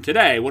 And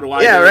today, what do I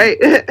do? Yeah,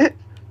 right.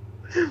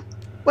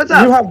 What's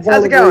up?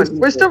 How's it going?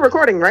 We're still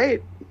recording,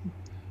 right?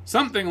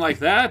 Something like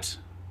that.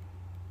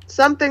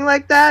 Something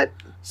like that?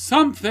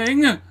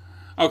 Something.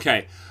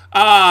 Okay.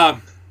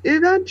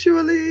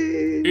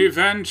 Eventually,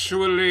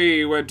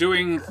 we're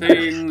doing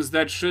things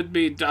that should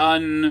be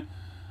done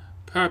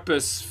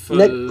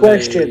purposefully. Next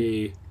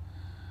question.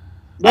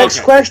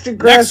 Next question,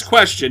 Chris. Next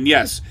question,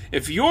 yes.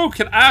 If you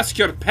could ask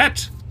your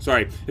pet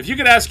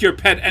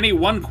any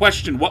one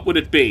question, what would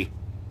it be?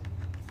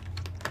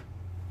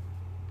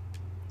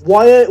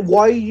 Why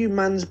are you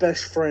man's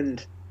best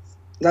friend?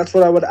 That's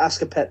what I would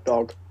ask a pet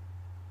dog.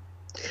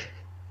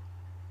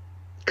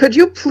 Could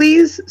you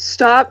please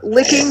stop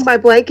licking my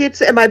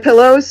blankets and my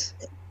pillows?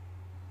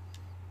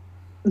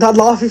 I'd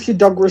laugh if your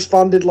dog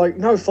responded like,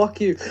 no,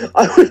 fuck you.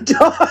 I would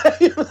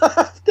die.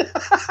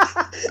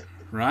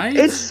 Right?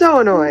 It's so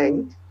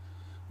annoying.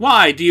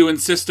 Why? Do you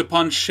insist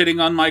upon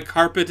shitting on my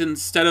carpet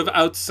instead of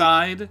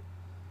outside?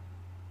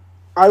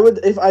 I would,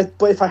 if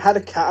I had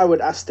a cat, I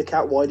would ask the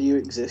cat, why do you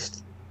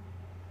exist?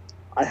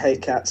 I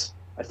hate cats.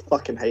 I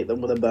fucking hate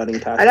them with a burning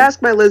passion. I'd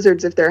ask my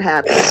lizards if they're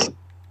happy.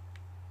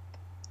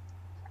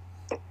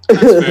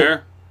 That's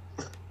fair.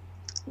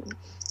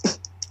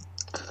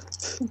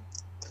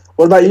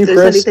 What about you, If there's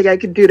Chris? anything I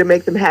could do to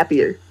make them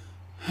happier.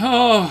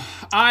 Oh,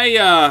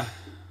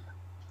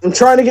 I'm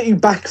trying to get you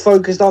back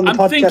focused on the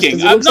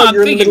podcast. I'm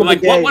thinking,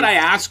 like, what would I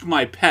ask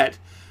my pet?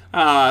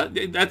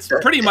 That's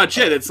pretty much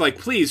it. It's like,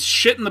 please,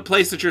 shit in the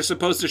place that you're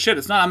supposed to shit.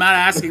 I'm not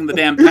asking the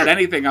damn pet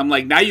anything. I'm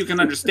like, now you can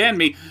understand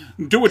me.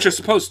 Do what you're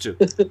supposed to.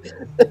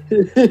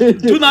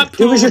 Do not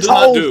poo, do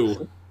not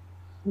do.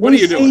 What are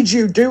you doing? We feed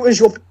you. Do as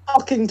you're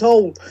fucking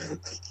told.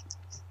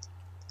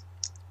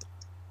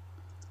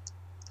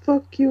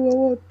 Fuck you, I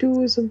won't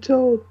do as I'm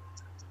told.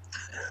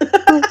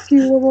 Fuck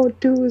you, I won't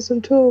do as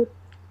I'm told.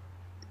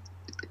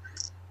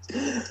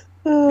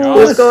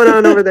 What's going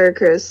on over there,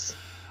 Chris?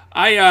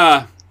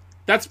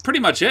 That's pretty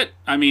much it.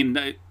 I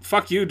mean,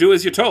 fuck you, do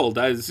as you're told.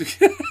 I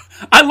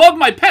love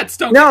my pets,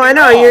 don't No, get me I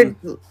know,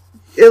 wrong.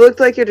 it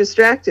looked like you're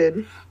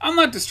distracted. I'm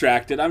not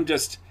distracted, I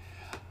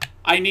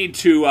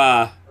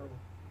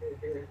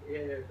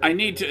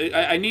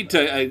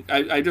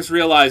just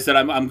realized that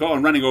I'm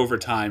running over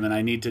time, and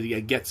I need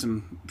to get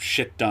some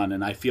shit done,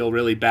 and I feel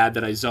really bad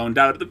that I zoned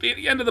out at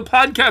the end of the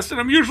podcast, and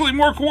I'm usually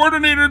more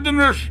coordinated than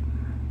this.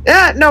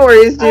 Yeah, no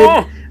worries, dude.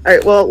 All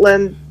right, well,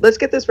 Len, let's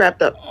get this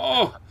wrapped up.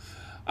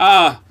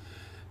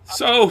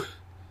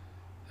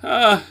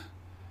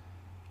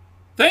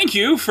 Thank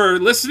you for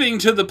listening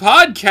to the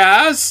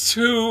podcast.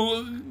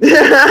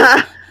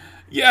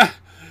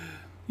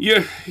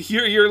 You're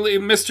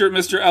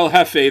Mr. El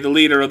Jefe, the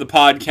leader of the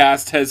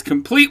podcast, has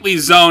completely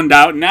zoned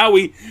out. Now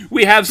we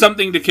have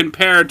something to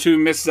compare to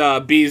Miss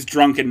B's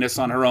drunkenness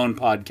on her own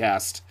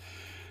podcast.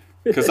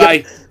 Because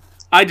I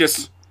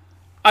just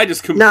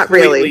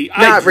completely...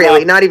 Not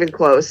really, not even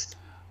close.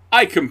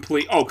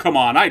 Oh, come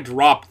on. I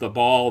dropped the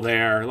ball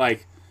there.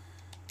 Like,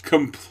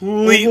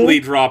 completely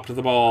dropped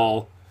the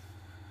ball.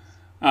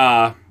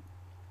 I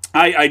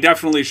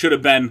definitely should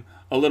have been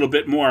a little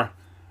bit more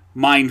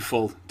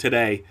mindful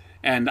today.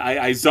 And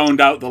I zoned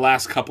out the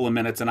last couple of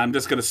minutes, and I'm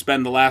just going to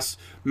spend the last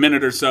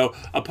minute or so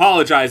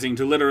apologizing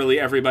to literally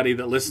everybody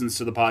that listens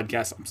to the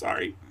podcast. I'm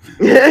sorry.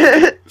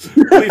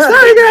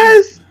 Sorry,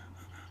 guys.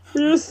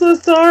 We're so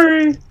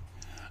sorry.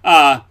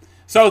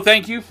 So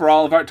thank you to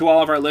all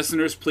of our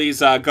listeners. Please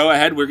go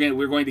ahead. We're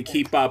going to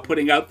keep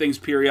putting out things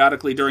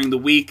periodically during the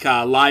week,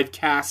 live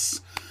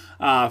casts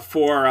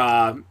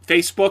for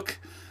Facebook,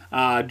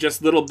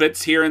 just little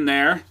bits here and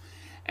there.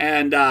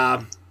 And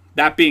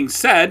that being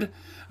said,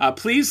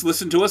 please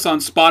listen to us on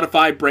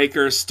Spotify,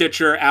 Breaker,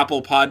 Stitcher,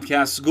 Apple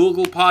Podcasts,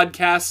 Google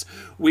Podcasts.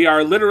 We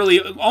are literally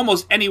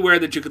almost anywhere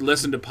that you could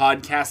listen to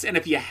podcasts. And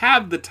if you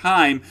have the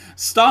time,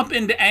 stop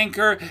into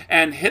Anchor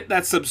and hit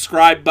that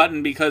subscribe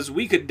button, because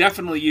we could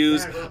definitely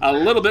use a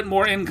little bit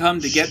more income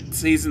to get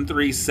Season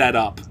 3 set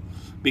up.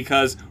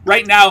 Because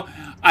right now,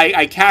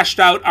 I cashed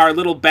out our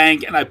little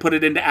bank and I put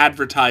it into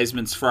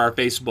advertisements for our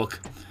Facebook.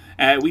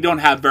 We don't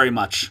have very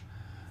much.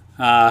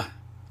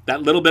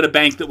 That little bit of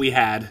bank that we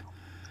had.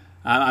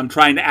 I'm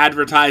trying to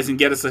advertise and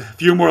get us a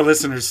few more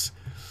listeners.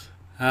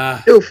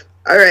 Oof.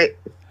 All right.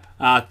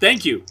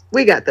 Thank you.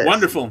 We got this.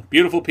 Wonderful,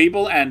 beautiful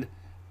people, and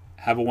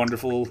have a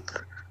wonderful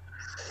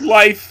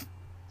life.